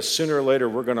matter is, sooner or later,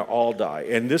 we're going to all die.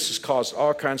 And this has caused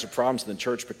all kinds of problems in the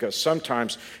church because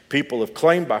sometimes people have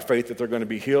claimed by faith that they're going to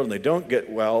be healed and they don't get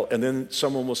well. And then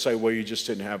someone will say, well, you just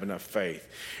didn't have enough faith.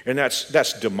 And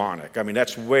that's demonic. I mean,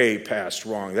 that's way past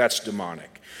wrong. That's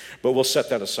demonic. But we'll set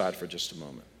that aside for just a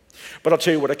moment. But I'll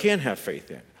tell you what I can have faith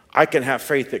in. I can have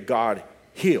faith that God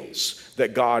heals,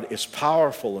 that God is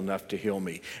powerful enough to heal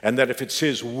me, and that if it's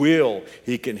His will,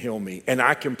 He can heal me. And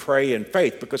I can pray in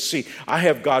faith because, see, I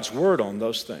have God's word on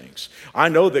those things. I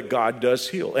know that God does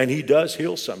heal, and He does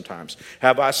heal sometimes.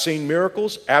 Have I seen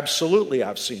miracles? Absolutely,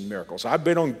 I've seen miracles.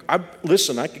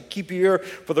 Listen, I could keep you here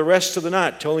for the rest of the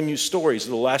night telling you stories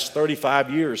of the last 35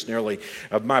 years nearly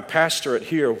of my pastorate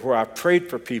here where I've prayed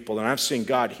for people, and I've seen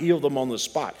God heal them on the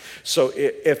spot. So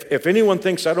if anyone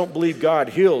thinks I don't believe God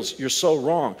heals, you're so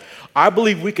wrong. I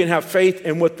believe we can have faith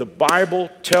in what the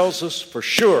Bible tells us for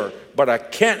sure, but I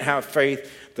can't have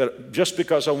faith that just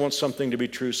because I want something to be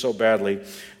true so badly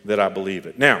that I believe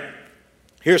it. Now,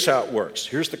 here's how it works.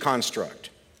 Here's the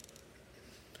construct.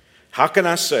 How can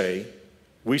I say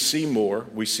we see more,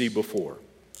 we see before?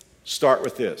 Start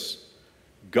with this.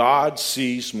 God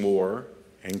sees more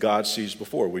and God sees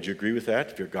before. Would you agree with that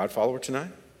if you're a God follower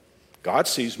tonight? God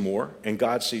sees more and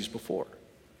God sees before.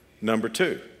 Number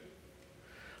two,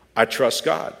 I trust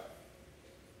God.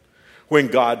 When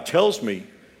God tells me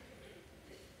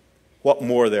what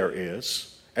more there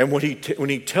is, and when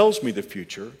He tells me the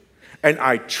future, and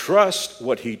I trust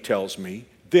what He tells me,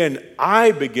 then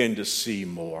I begin to see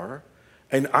more,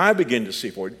 and I begin to see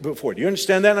before. Do you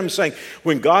understand that? I'm saying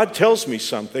when God tells me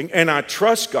something, and I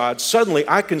trust God, suddenly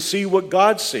I can see what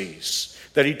God sees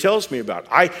that He tells me about.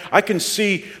 I can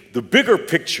see the bigger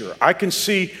picture. I can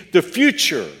see the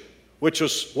future, which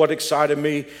was what excited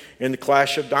me in the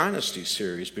Clash of Dynasties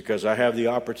series, because I have the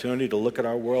opportunity to look at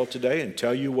our world today and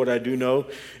tell you what I do know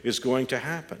is going to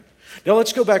happen. Now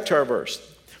let's go back to our verse.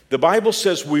 The Bible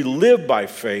says we live by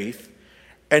faith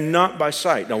and not by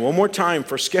sight. Now one more time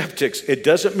for skeptics, it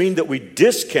doesn't mean that we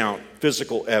discount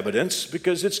physical evidence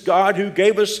because it's God who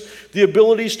gave us the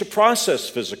abilities to process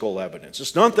physical evidence.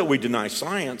 It's not that we deny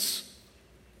science.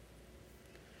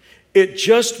 It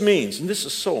just means, and this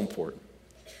is so important,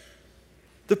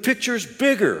 the picture's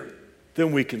bigger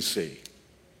than we can see.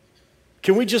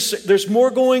 Can we just say, there's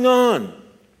more going on?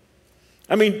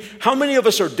 I mean, how many of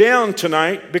us are down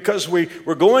tonight because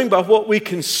we're going by what we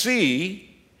can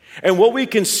see, and what we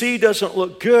can see doesn't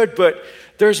look good, but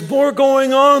there's more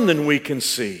going on than we can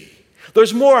see.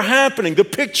 There's more happening. The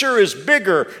picture is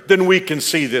bigger than we can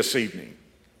see this evening.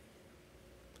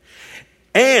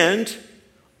 And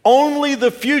only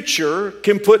the future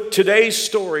can put today's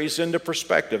stories into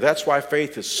perspective. That's why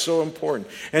faith is so important.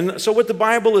 And so what the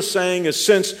Bible is saying is,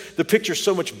 since the picture is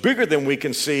so much bigger than we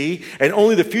can see, and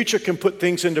only the future can put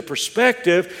things into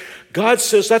perspective, God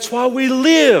says that's why we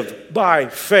live by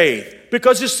faith,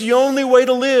 because it's the only way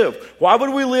to live. Why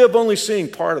would we live only seeing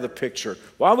part of the picture?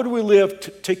 Why would we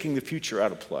live taking the future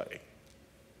out of play?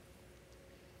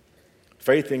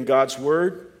 Faith in God's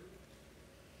word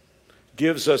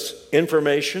gives us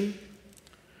information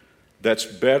that's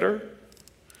better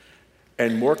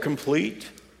and more complete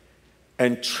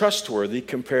and trustworthy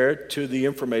compared to the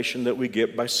information that we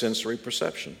get by sensory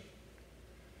perception.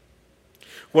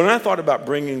 When I thought about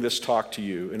bringing this talk to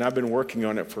you, and I've been working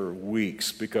on it for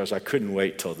weeks because I couldn't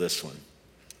wait till this one,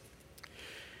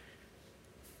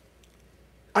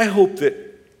 I hope that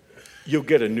you'll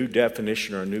get a new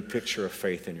definition or a new picture of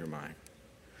faith in your mind.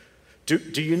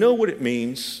 Do you know what it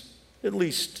means, at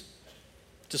least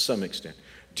to some extent?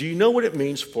 Do you know what it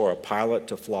means for a pilot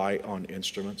to fly on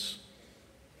instruments?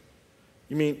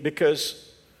 You mean,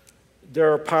 because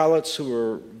there are pilots who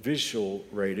are visual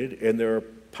rated and there are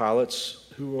pilots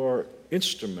who are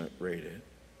instrument rated.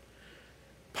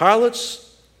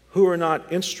 Pilots who are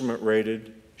not instrument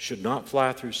rated should not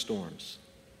fly through storms.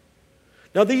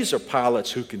 Now, these are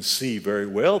pilots who can see very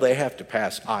well. They have to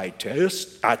pass eye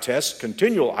tests,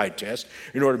 continual eye tests,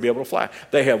 in order to be able to fly.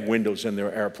 They have windows in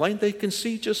their airplane. They can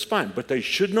see just fine, but they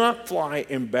should not fly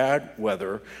in bad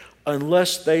weather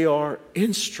unless they are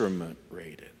instrument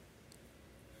rated.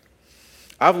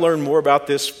 I've learned more about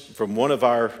this from one of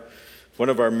our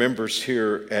members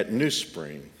here at New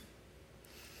Spring.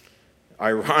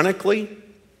 Ironically,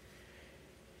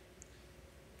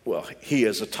 well, he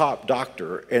is a top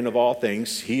doctor, and of all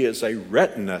things, he is a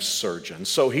retina surgeon.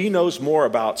 So he knows more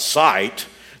about sight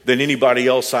than anybody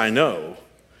else I know.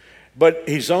 But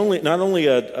he's not only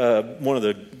one of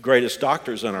the greatest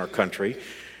doctors in our country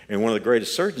and one of the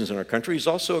greatest surgeons in our country, he's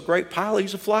also a great pilot.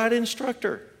 He's a flight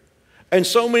instructor. And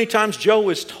so many times Joe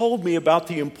has told me about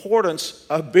the importance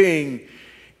of being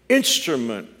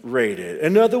instrument rated.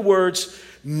 In other words,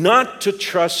 not to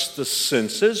trust the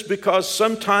senses, because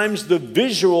sometimes the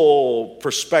visual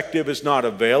perspective is not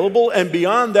available, and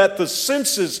beyond that, the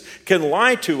senses can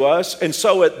lie to us. And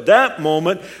so at that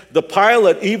moment, the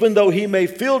pilot, even though he may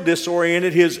feel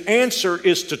disoriented, his answer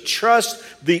is to trust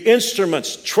the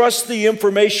instruments, trust the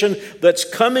information that's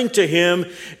coming to him.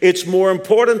 It's more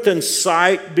important than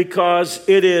sight because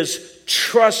it is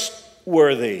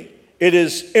trustworthy. It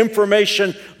is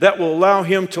information that will allow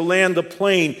him to land the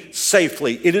plane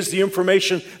safely. It is the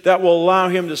information that will allow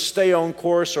him to stay on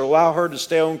course, or allow her to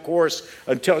stay on course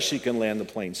until she can land the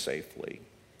plane safely.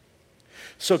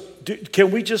 So can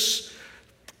we just,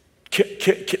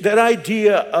 that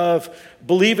idea of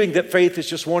believing that faith is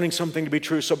just wanting something to be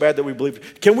true so bad that we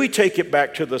believe, can we take it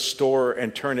back to the store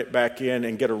and turn it back in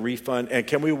and get a refund? And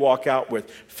can we walk out with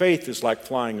faith is like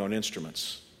flying on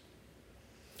instruments?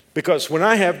 Because when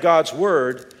I have God's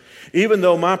word, even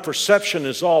though my perception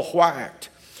is all whacked,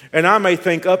 and I may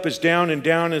think up is down and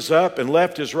down is up and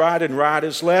left is right and right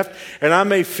is left, and I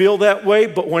may feel that way,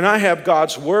 but when I have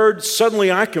God's word,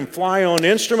 suddenly I can fly on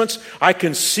instruments. I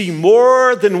can see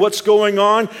more than what's going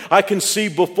on. I can see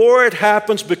before it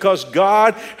happens because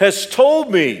God has told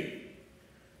me.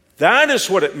 That is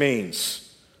what it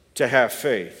means to have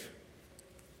faith.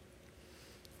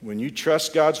 When you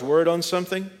trust God's word on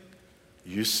something,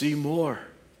 you see more.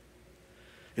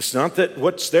 It's not that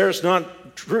what's there is not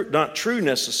true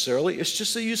necessarily. It's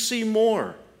just that you see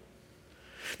more.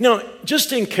 Now,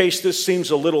 just in case this seems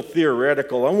a little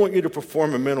theoretical, I want you to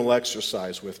perform a mental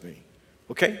exercise with me.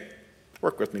 Okay?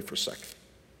 Work with me for a second.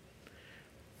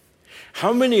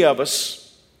 How many of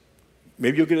us,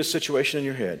 maybe you'll get a situation in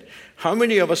your head, how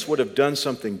many of us would have done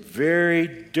something very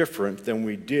different than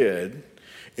we did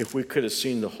if we could have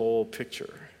seen the whole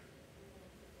picture?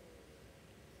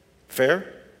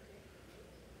 Fair?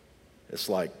 It's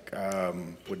like,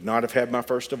 would not have had my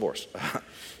first divorce.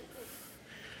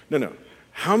 No.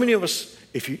 How many of us,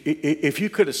 if you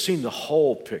could have seen the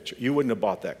whole picture, you wouldn't have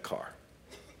bought that car.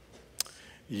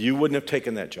 You wouldn't have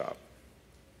taken that job.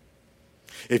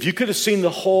 If you could have seen the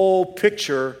whole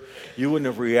picture, you wouldn't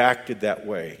have reacted that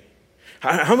way.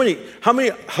 How many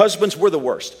husbands were the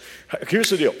worst? Here's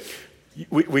the deal.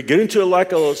 We get into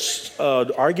like an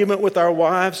argument with our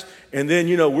wives, and then,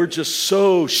 we're just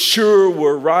so sure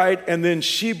we're right, and then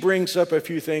she brings up a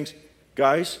few things.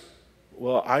 Guys,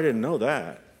 well, I didn't know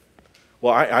that.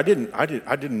 Well, I didn't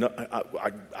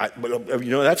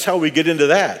know. That's how we get into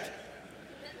that.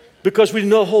 Because we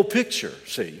didn't know the whole picture,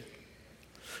 see.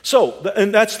 So,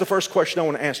 and that's the first question I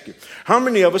want to ask you. How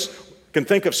many of us can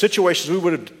think of situations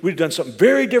we'd have done something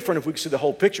very different if we could see the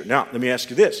whole picture? Now, let me ask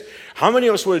you this. How many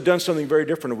of us would have done something very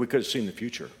different if we could have seen the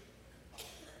future?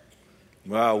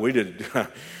 Well,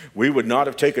 we would not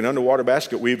have taken underwater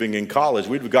basket weaving in college.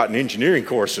 We'd have gotten engineering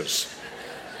courses.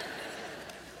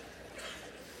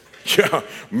 Yeah,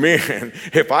 man,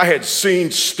 if I had seen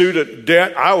student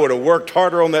debt, I would have worked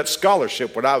harder on that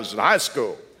scholarship when I was in high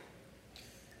school.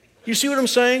 You see what I'm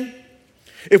saying?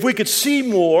 If we could see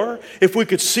more, if we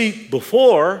could see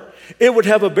before, it would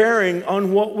have a bearing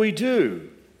on what we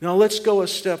do. Now let's go a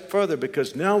step further,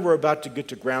 because now we're about to get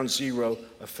to ground zero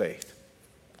of faith.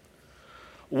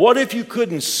 What if you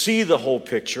couldn't see the whole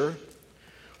picture?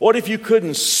 What if you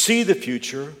couldn't see the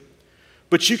future,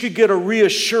 but you could get a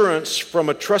reassurance from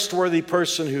a trustworthy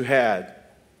person who had?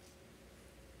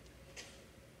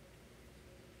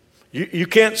 You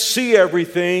can't see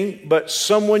everything, but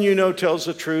someone you know tells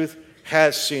the truth,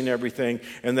 has seen everything,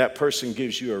 and that person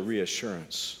gives you a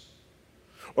reassurance.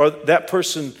 Or that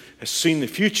person has seen the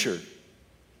future,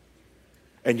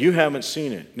 and you haven't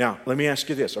seen it. Now, let me ask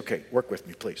you this. Okay, work with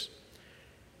me, please.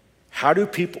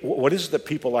 What is it that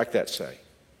people like that say?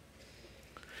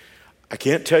 I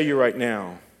can't tell you right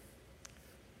now,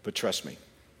 but trust me.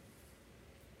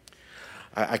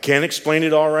 I can't explain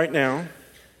it all right now.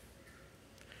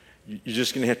 You're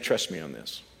just going to have to trust me on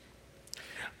this.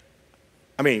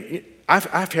 I mean,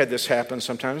 I've had this happen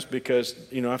sometimes because,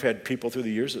 I've had people through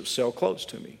the years that sell clothes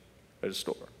to me at a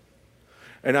store.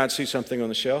 And I'd see something on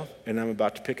the shelf, and I'm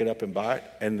about to pick it up and buy it,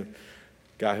 and the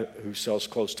guy who sells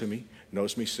clothes to me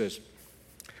knows me, says,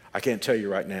 I can't tell you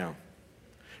right now.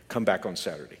 Come back on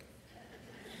Saturday.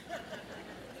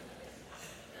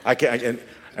 And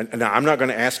now I'm not going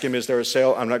to ask him, is there a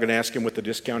sale? I'm not going to ask him what the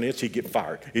discount is. He'd get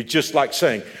fired. It's just like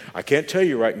saying, I can't tell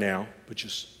you right now, but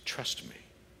just trust me.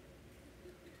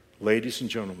 Ladies and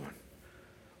gentlemen,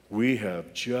 we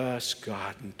have just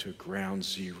gotten to ground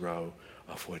zero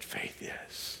of what faith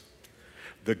is.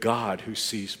 The God who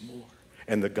sees more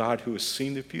and the God who has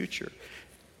seen the future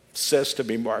says to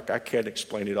me, Mark, I can't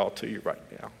explain it all to you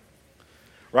right now.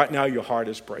 Right now, your heart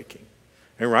is breaking.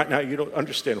 And right now, you don't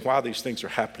understand why these things are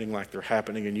happening like they're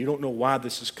happening, and you don't know why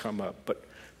this has come up, but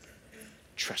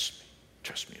trust me.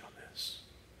 Trust me on this.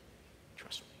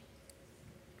 Trust me.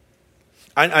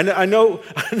 I know,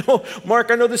 Mark,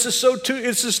 I know this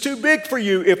is too big for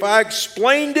you. If I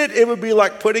explained it, it would be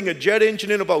like putting a jet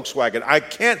engine in a Volkswagen. I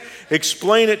can't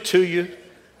explain it to you.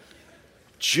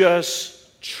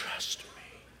 Just trust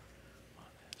me on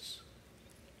this.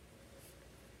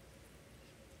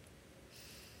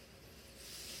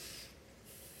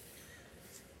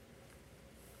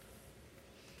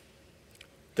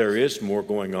 There is more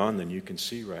going on than you can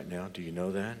see right now. Do you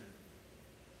know that?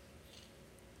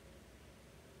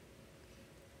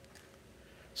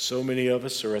 So many of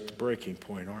us are at the breaking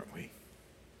point, aren't we?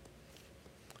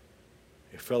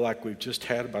 It felt like we've just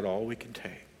had about all we can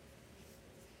take.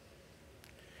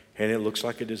 And it looks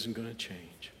like it isn't going to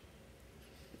change.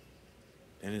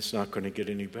 And it's not going to get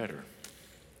any better.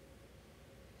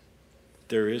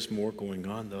 There is more going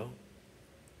on, though.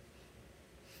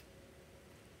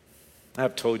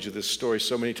 I've told you this story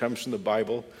so many times from the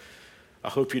Bible. I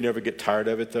hope you never get tired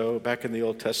of it, though. Back in the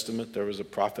Old Testament, there was a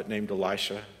prophet named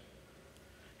Elisha.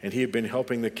 And he had been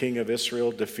helping the king of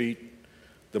Israel defeat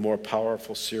the more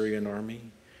powerful Syrian army.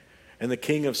 And the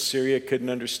king of Syria couldn't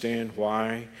understand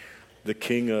why the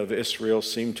king of Israel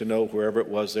seemed to know wherever it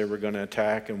was they were going to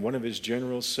attack. And one of his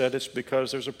generals said it's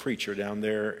because there's a preacher down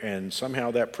there, and somehow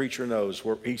that preacher knows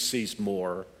where he sees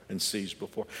more and sees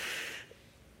before.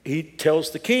 He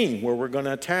tells the king where we're going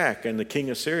to attack. And the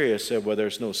king of Syria said, well,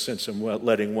 there's no sense in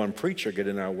letting one preacher get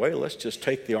in our way. Let's just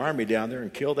take the army down there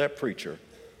and kill that preacher.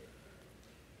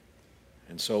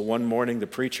 And so one morning, the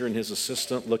preacher and his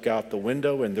assistant look out the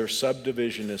window, and their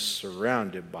subdivision is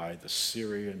surrounded by the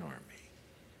Syrian army.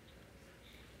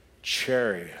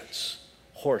 Chariots,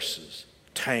 horses,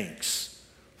 tanks,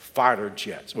 fighter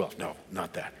jets. Well, no,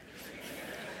 not that.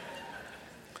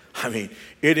 I mean,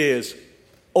 it is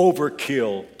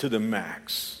overkill to the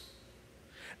max.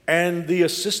 And the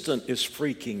assistant is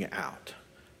freaking out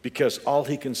because all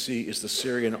he can see is the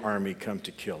Syrian army come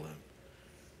to kill him.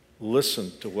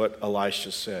 Listen to what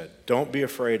Elisha said. Don't be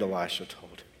afraid, Elisha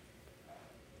told him.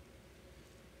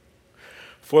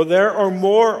 For there are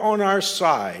more on our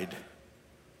side.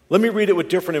 Let me read it with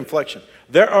different inflection.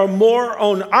 There are more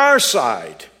on our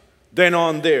side than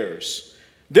on theirs.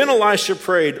 Then Elisha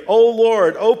prayed, O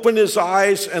Lord, open his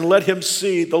eyes and let him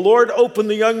see. The Lord opened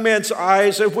the young man's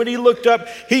eyes, and when he looked up,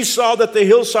 he saw that the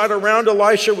hillside around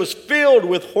Elisha was filled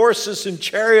with horses and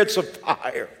chariots of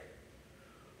fire.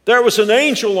 There was an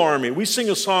angel army. We sing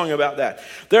a song about that.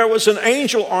 There was an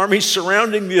angel army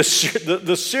surrounding the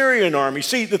Syrian army.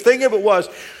 See, the thing of it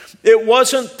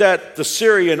wasn't that the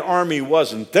Syrian army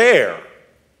wasn't there.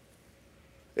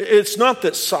 It's not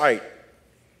that sight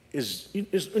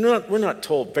we're not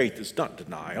told faith is not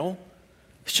denial.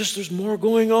 It's just there's more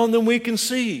going on than we can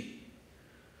see.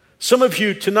 Some of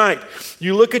you tonight,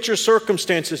 you look at your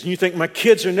circumstances and you think, my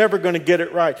kids are never going to get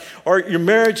it right, or your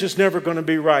marriage is never going to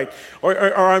be right,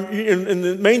 and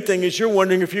the main thing is you're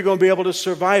wondering if you're going to be able to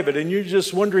survive it, and you're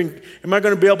just wondering, am I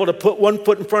going to be able to put one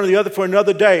foot in front of the other for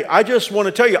another day? I just want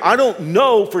to tell you, I don't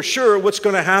know for sure what's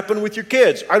going to happen with your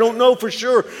kids. I don't know for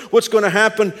sure what's going to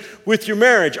happen with your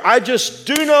marriage. I just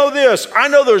do know this. I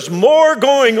know there's more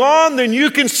going on than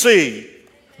you can see.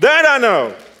 That I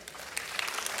know.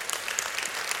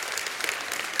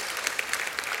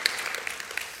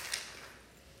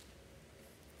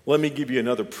 Let me give you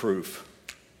another proof.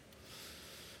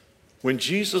 When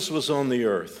Jesus was on the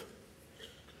earth,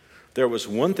 there was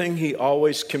one thing he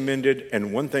always commended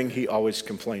and one thing he always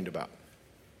complained about.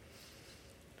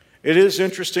 It is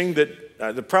interesting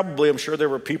that probably, I'm sure there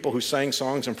were people who sang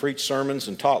songs and preached sermons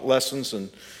and taught lessons and,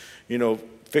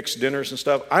 fixed dinners and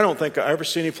stuff. I don't think I ever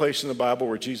see any place in the Bible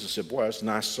where Jesus said, boy, that's a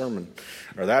nice sermon,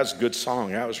 or that's a good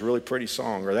song, that was a really pretty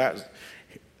song, or that.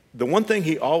 The one thing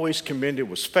he always commended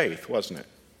was faith, wasn't it?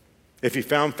 If he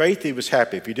found faith, he was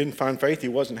happy. If he didn't find faith, he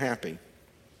wasn't happy.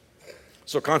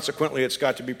 So consequently, it's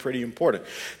got to be pretty important.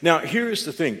 Now, here's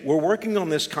the thing. We're working on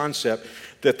this concept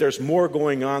that there's more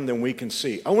going on than we can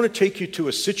see. I want to take you to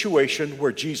a situation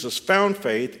where Jesus found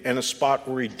faith and a spot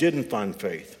where he didn't find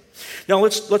faith. Now,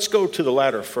 let's go to the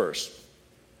latter first.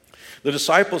 The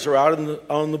disciples are out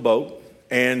on the boat,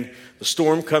 and the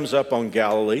storm comes up on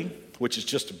Galilee, which is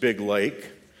just a big lake.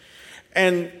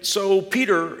 And so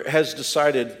Peter has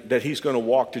decided that he's going to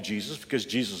walk to Jesus because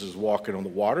Jesus is walking on the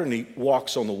water, and he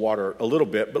walks on the water a little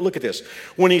bit. But look at this.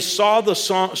 When he saw the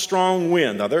strong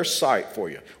wind, now there's sight for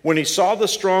you. When he saw the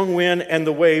strong wind and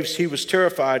the waves, he was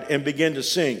terrified and began to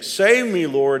sink. "Save me,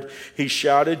 Lord," he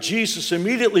shouted. Jesus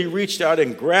immediately reached out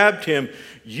and grabbed him.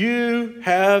 "You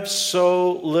have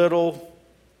so little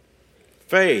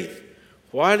faith.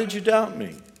 Why did you doubt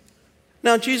me?"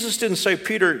 Now, Jesus didn't say,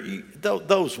 "Peter,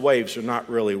 those waves are not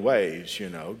really waves,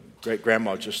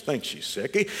 Great-grandma just thinks she's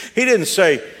sick." He didn't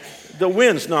say, "The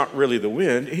wind's not really the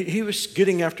wind." He was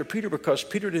getting after Peter because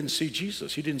Peter didn't see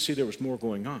Jesus. He didn't see there was more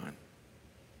going on.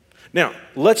 Now,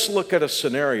 let's look at a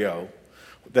scenario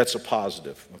that's a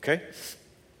positive, okay?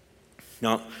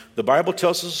 Now, the Bible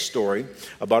tells us a story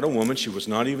about a woman. She was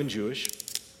not even Jewish,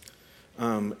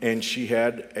 and she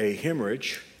had a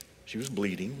hemorrhage. She was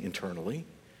bleeding internally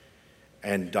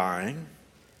and dying.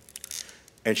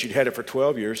 And she'd had it for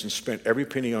 12 years and spent every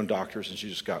penny on doctors, and she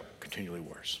just got continually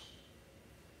worse.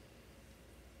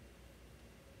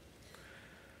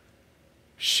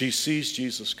 She sees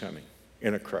Jesus coming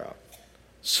in a crowd.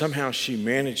 Somehow she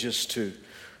manages to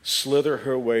slither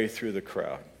her way through the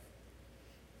crowd.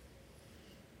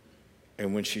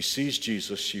 And when she sees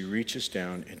Jesus, she reaches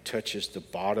down and touches the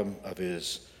bottom of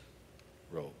his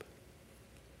robe.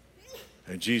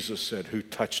 And Jesus said, "Who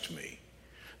touched me?"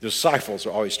 The disciples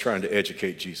are always trying to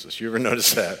educate Jesus. You ever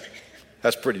notice that?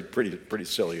 That's pretty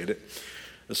silly, isn't it?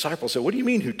 The disciples said, "What do you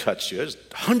mean, who touched you?" There's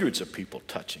hundreds of people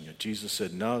touching you. Jesus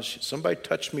said, "No, somebody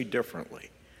touched me differently."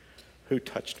 Who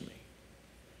touched me?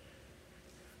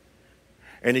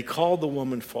 And he called the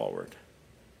woman forward.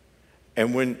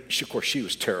 And of course, she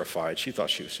was terrified. She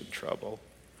thought she was in trouble.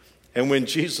 And when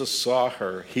Jesus saw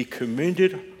her, he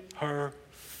commended her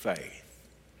faith.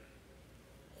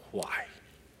 Why?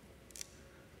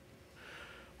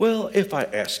 Well, if I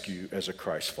ask you as a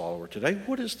Christ follower today,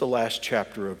 what is the last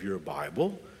chapter of your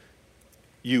Bible?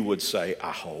 You would say,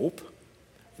 I hope,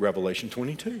 Revelation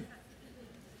 22.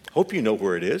 Hope you know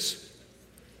where it is.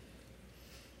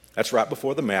 That's right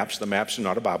before the maps. The maps are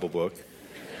not a Bible book.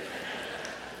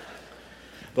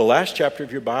 The last chapter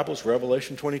of your Bible is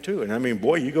Revelation 22. And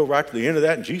you go right to the end of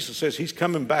that, and Jesus says he's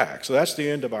coming back. So that's the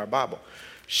end of our Bible.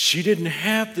 She didn't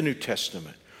have the New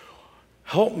Testament.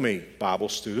 Help me, Bible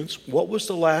students. What was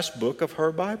the last book of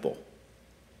her Bible?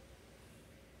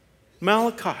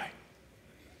 Malachi.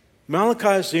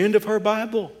 Malachi is the end of her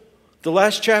Bible. The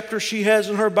last chapter she has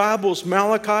in her Bible is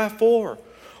Malachi 4.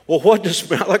 Well, what does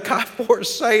Malachi 4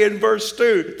 say in verse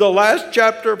 2? The last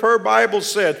chapter of her Bible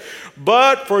said,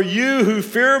 "But for you who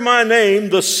fear my name,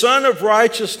 the Son of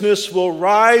Righteousness will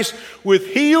rise with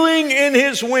healing in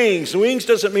his wings." Wings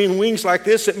doesn't mean wings like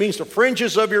this. It means the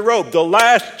fringes of your robe. The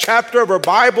last chapter of her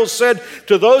Bible said,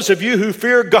 to those of you who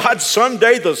fear God,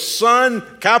 someday the Son,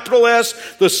 capital S,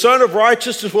 the Son of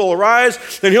Righteousness will arise,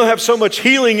 and he'll have so much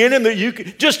healing in him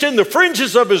that just in the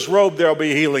fringes of his robe there'll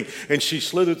be healing. And she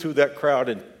slithered through that crowd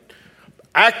and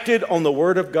acted on the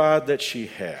word of God that she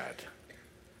had.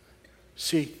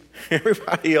 See,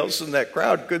 everybody else in that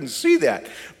crowd couldn't see that,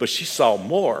 but she saw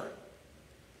more.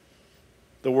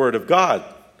 The word of God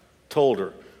told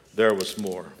her there was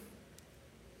more.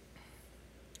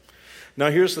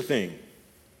 Now here's the thing.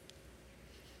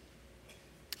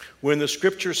 When the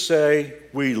scriptures say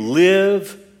we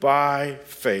live by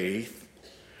faith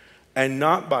and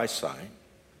not by sight,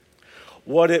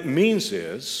 what it means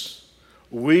is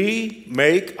we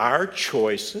make our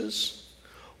choices,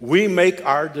 we make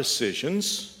our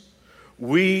decisions,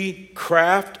 we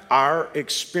craft our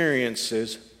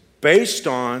experiences based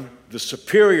on the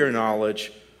superior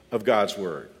knowledge of God's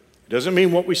Word. It doesn't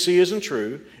mean what we see isn't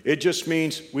true. It just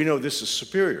means we know this is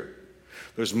superior.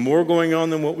 There's more going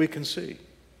on than what we can see.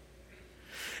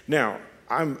 Now,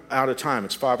 I'm out of time.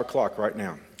 It's 5 o'clock right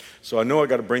now. So I know I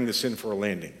got to bring this in for a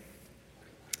landing.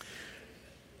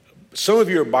 Some of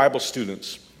you are Bible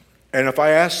students. And if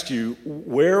I asked you,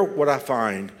 where would I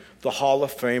find the Hall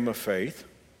of Fame of Faith?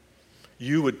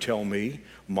 You would tell me,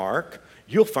 Mark,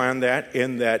 you'll find that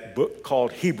in that book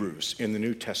called Hebrews in the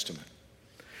New Testament.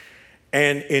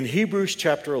 And in Hebrews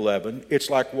chapter 11, it's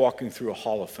like walking through a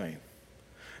Hall of Fame.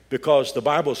 Because the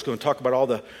Bible is going to talk about all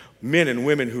the men and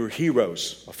women who are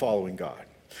heroes of following God.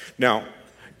 Now,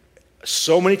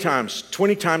 so many times,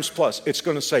 20 times plus, it's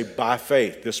going to say, by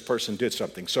faith, this person did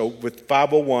something. So with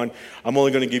 501, I'm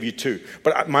only going to give you 2.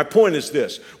 But my point is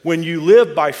this. When you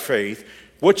live by faith,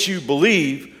 what you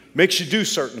believe makes you do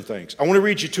certain things. I want to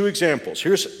read you 2 examples.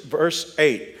 Here's verse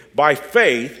 8. By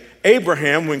faith,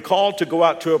 Abraham, when called to go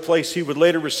out to a place he would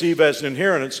later receive as an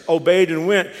inheritance, obeyed and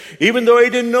went, even though he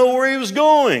didn't know where he was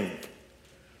going.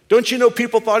 Don't you know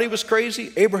people thought he was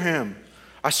crazy? Abraham,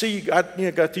 I see you got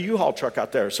the U-Haul truck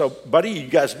out there. So, buddy, you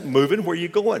guys moving? Where are you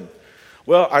going?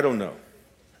 Well, I don't know.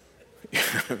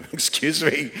 Excuse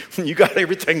me. You got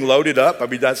everything loaded up. I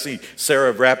mean, I see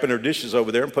Sarah wrapping her dishes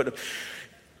over there and putting them.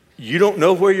 You don't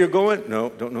know where you're going? No,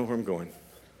 don't know where I'm going.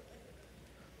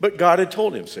 But God had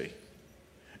told him, see.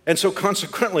 And so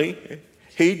consequently,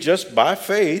 he just by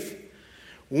faith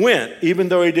went, even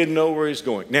though he didn't know where he's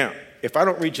going. Now, if I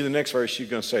don't read you the next verse, you're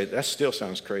going to say, that still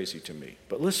sounds crazy to me.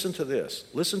 But listen to this.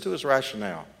 Listen to his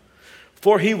rationale.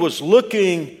 For he was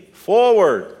looking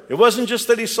forward. It wasn't just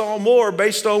that he saw more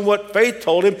based on what faith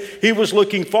told him. He was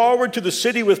looking forward to the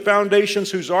city with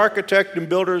foundations whose architect and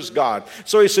builder is God.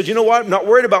 So he said, you know what? I'm not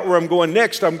worried about where I'm going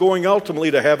next. I'm going ultimately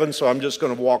to heaven, so I'm just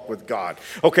going to walk with God.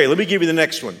 Okay, let me give you the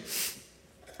next one.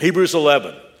 Hebrews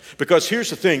 11. Because here's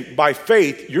the thing, by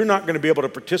faith, you're not going to be able to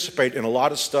participate in a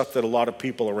lot of stuff that a lot of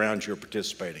people around you are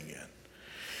participating in.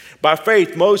 By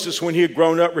faith, Moses, when he had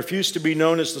grown up, refused to be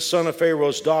known as the son of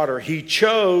Pharaoh's daughter. He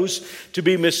chose to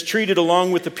be mistreated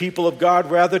along with the people of God,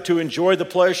 rather to enjoy the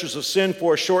pleasures of sin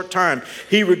for a short time.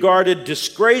 He regarded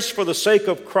disgrace for the sake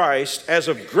of Christ as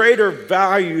of greater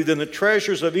value than the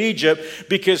treasures of Egypt,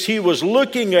 because he was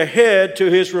looking ahead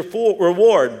to his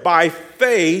reward. By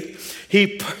faith,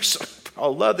 I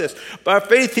love this. By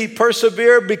faith he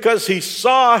persevered because he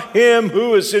saw him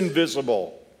who is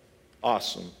invisible.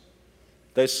 Awesome.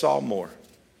 They saw more.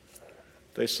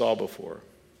 They saw before.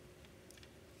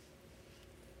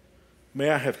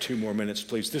 May I have 2 more minutes,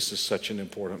 please? This is such an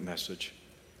important message.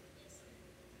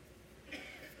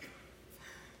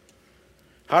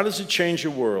 How does it change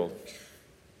your world?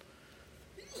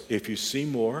 If you see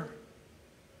more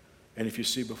and if you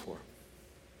see before.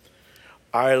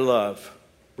 I love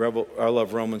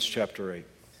Romans chapter 8.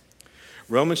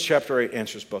 Romans chapter 8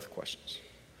 answers both questions.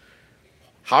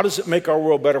 How does it make our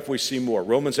world better if we see more?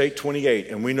 Romans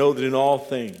 8:28, and we know that in all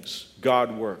things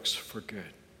God works for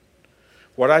good.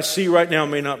 What I see right now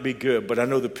may not be good, but I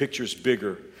know the picture's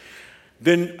bigger.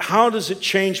 Then how does it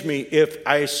change me if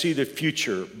I see the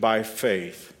future by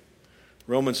faith?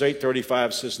 Romans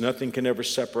 8:35 says nothing can ever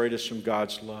separate us from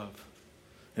God's love.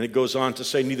 And it goes on to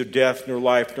say, neither death, nor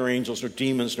life, nor angels, nor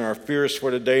demons, nor our fears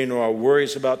for today, nor our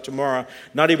worries about tomorrow,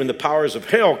 not even the powers of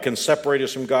hell can separate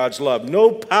us from God's love.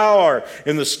 No power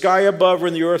in the sky above or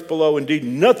in the earth below, indeed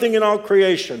nothing in all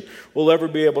creation will ever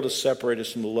be able to separate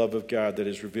us from the love of God that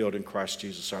is revealed in Christ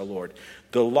Jesus our Lord.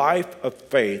 The life of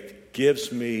faith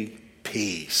gives me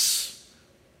peace,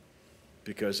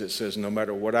 because it says no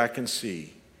matter what I can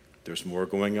see, there's more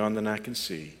going on than I can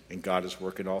see, and God is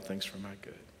working all things for my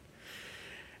good.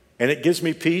 And it gives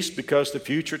me peace because the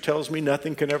future tells me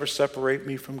nothing can ever separate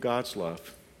me from God's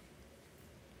love.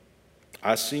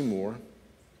 I see more.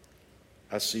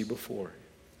 I see before.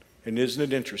 And isn't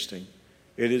it interesting?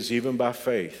 It is even by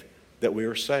faith that we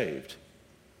are saved.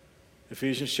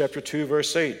 Ephesians chapter 2,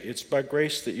 verse 8, it's by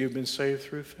grace that you've been saved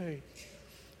through faith.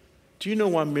 Do you know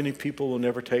why many people will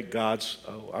never take God's...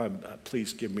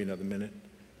 please give me another minute.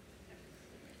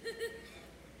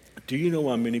 Do you know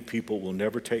why many people will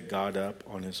never take God up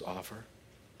on his offer?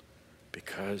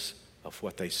 Because of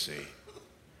what they see.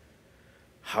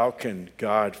 How can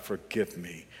God forgive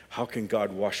me? How can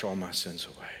God wash all my sins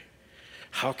away?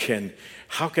 How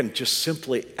can just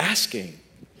simply asking,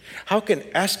 how can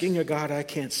asking a God I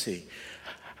can't see,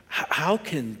 how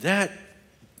can that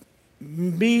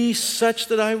be such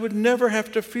that I would never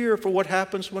have to fear for what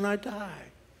happens when I die?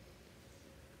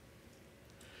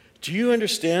 Do you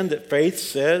understand that faith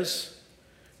says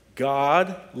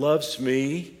God loves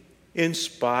me in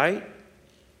spite?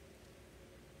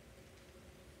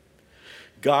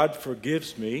 God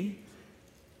forgives me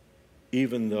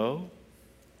even though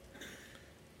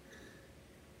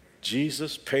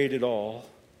Jesus paid it all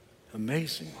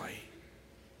amazingly.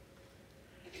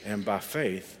 And by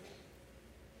faith,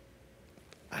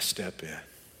 I step in.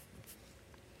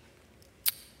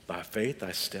 By faith,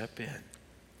 I step in.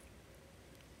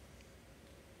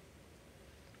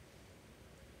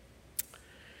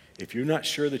 If you're not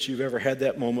sure that you've ever had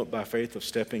that moment by faith of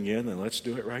stepping in, then let's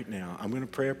do it right now. I'm going to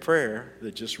pray a prayer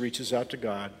that just reaches out to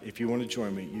God. If you want to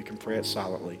join me, you can pray it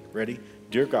silently. Ready?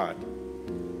 Dear God,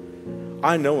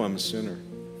 I know I'm a sinner,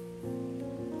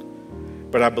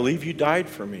 but I believe you died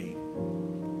for me.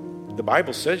 The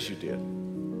Bible says you did.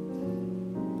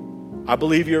 I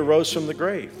believe you arose from the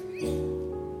grave.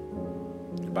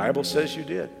 The Bible says you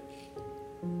did.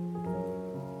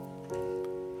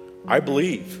 I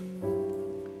believe.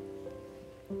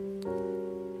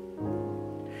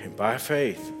 And by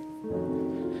faith,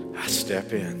 I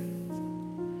step in.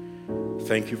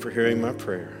 Thank you for hearing my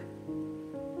prayer.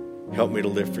 Help me to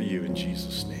live for you in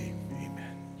Jesus' name.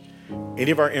 Amen.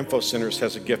 Any of our info centers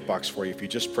has a gift box for you if you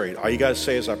just prayed. All you got to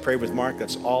say is, I prayed with Mark.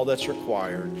 That's all that's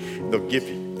required. They'll give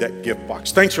you that gift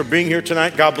box. Thanks for being here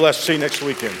tonight. God bless. See you next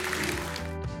weekend.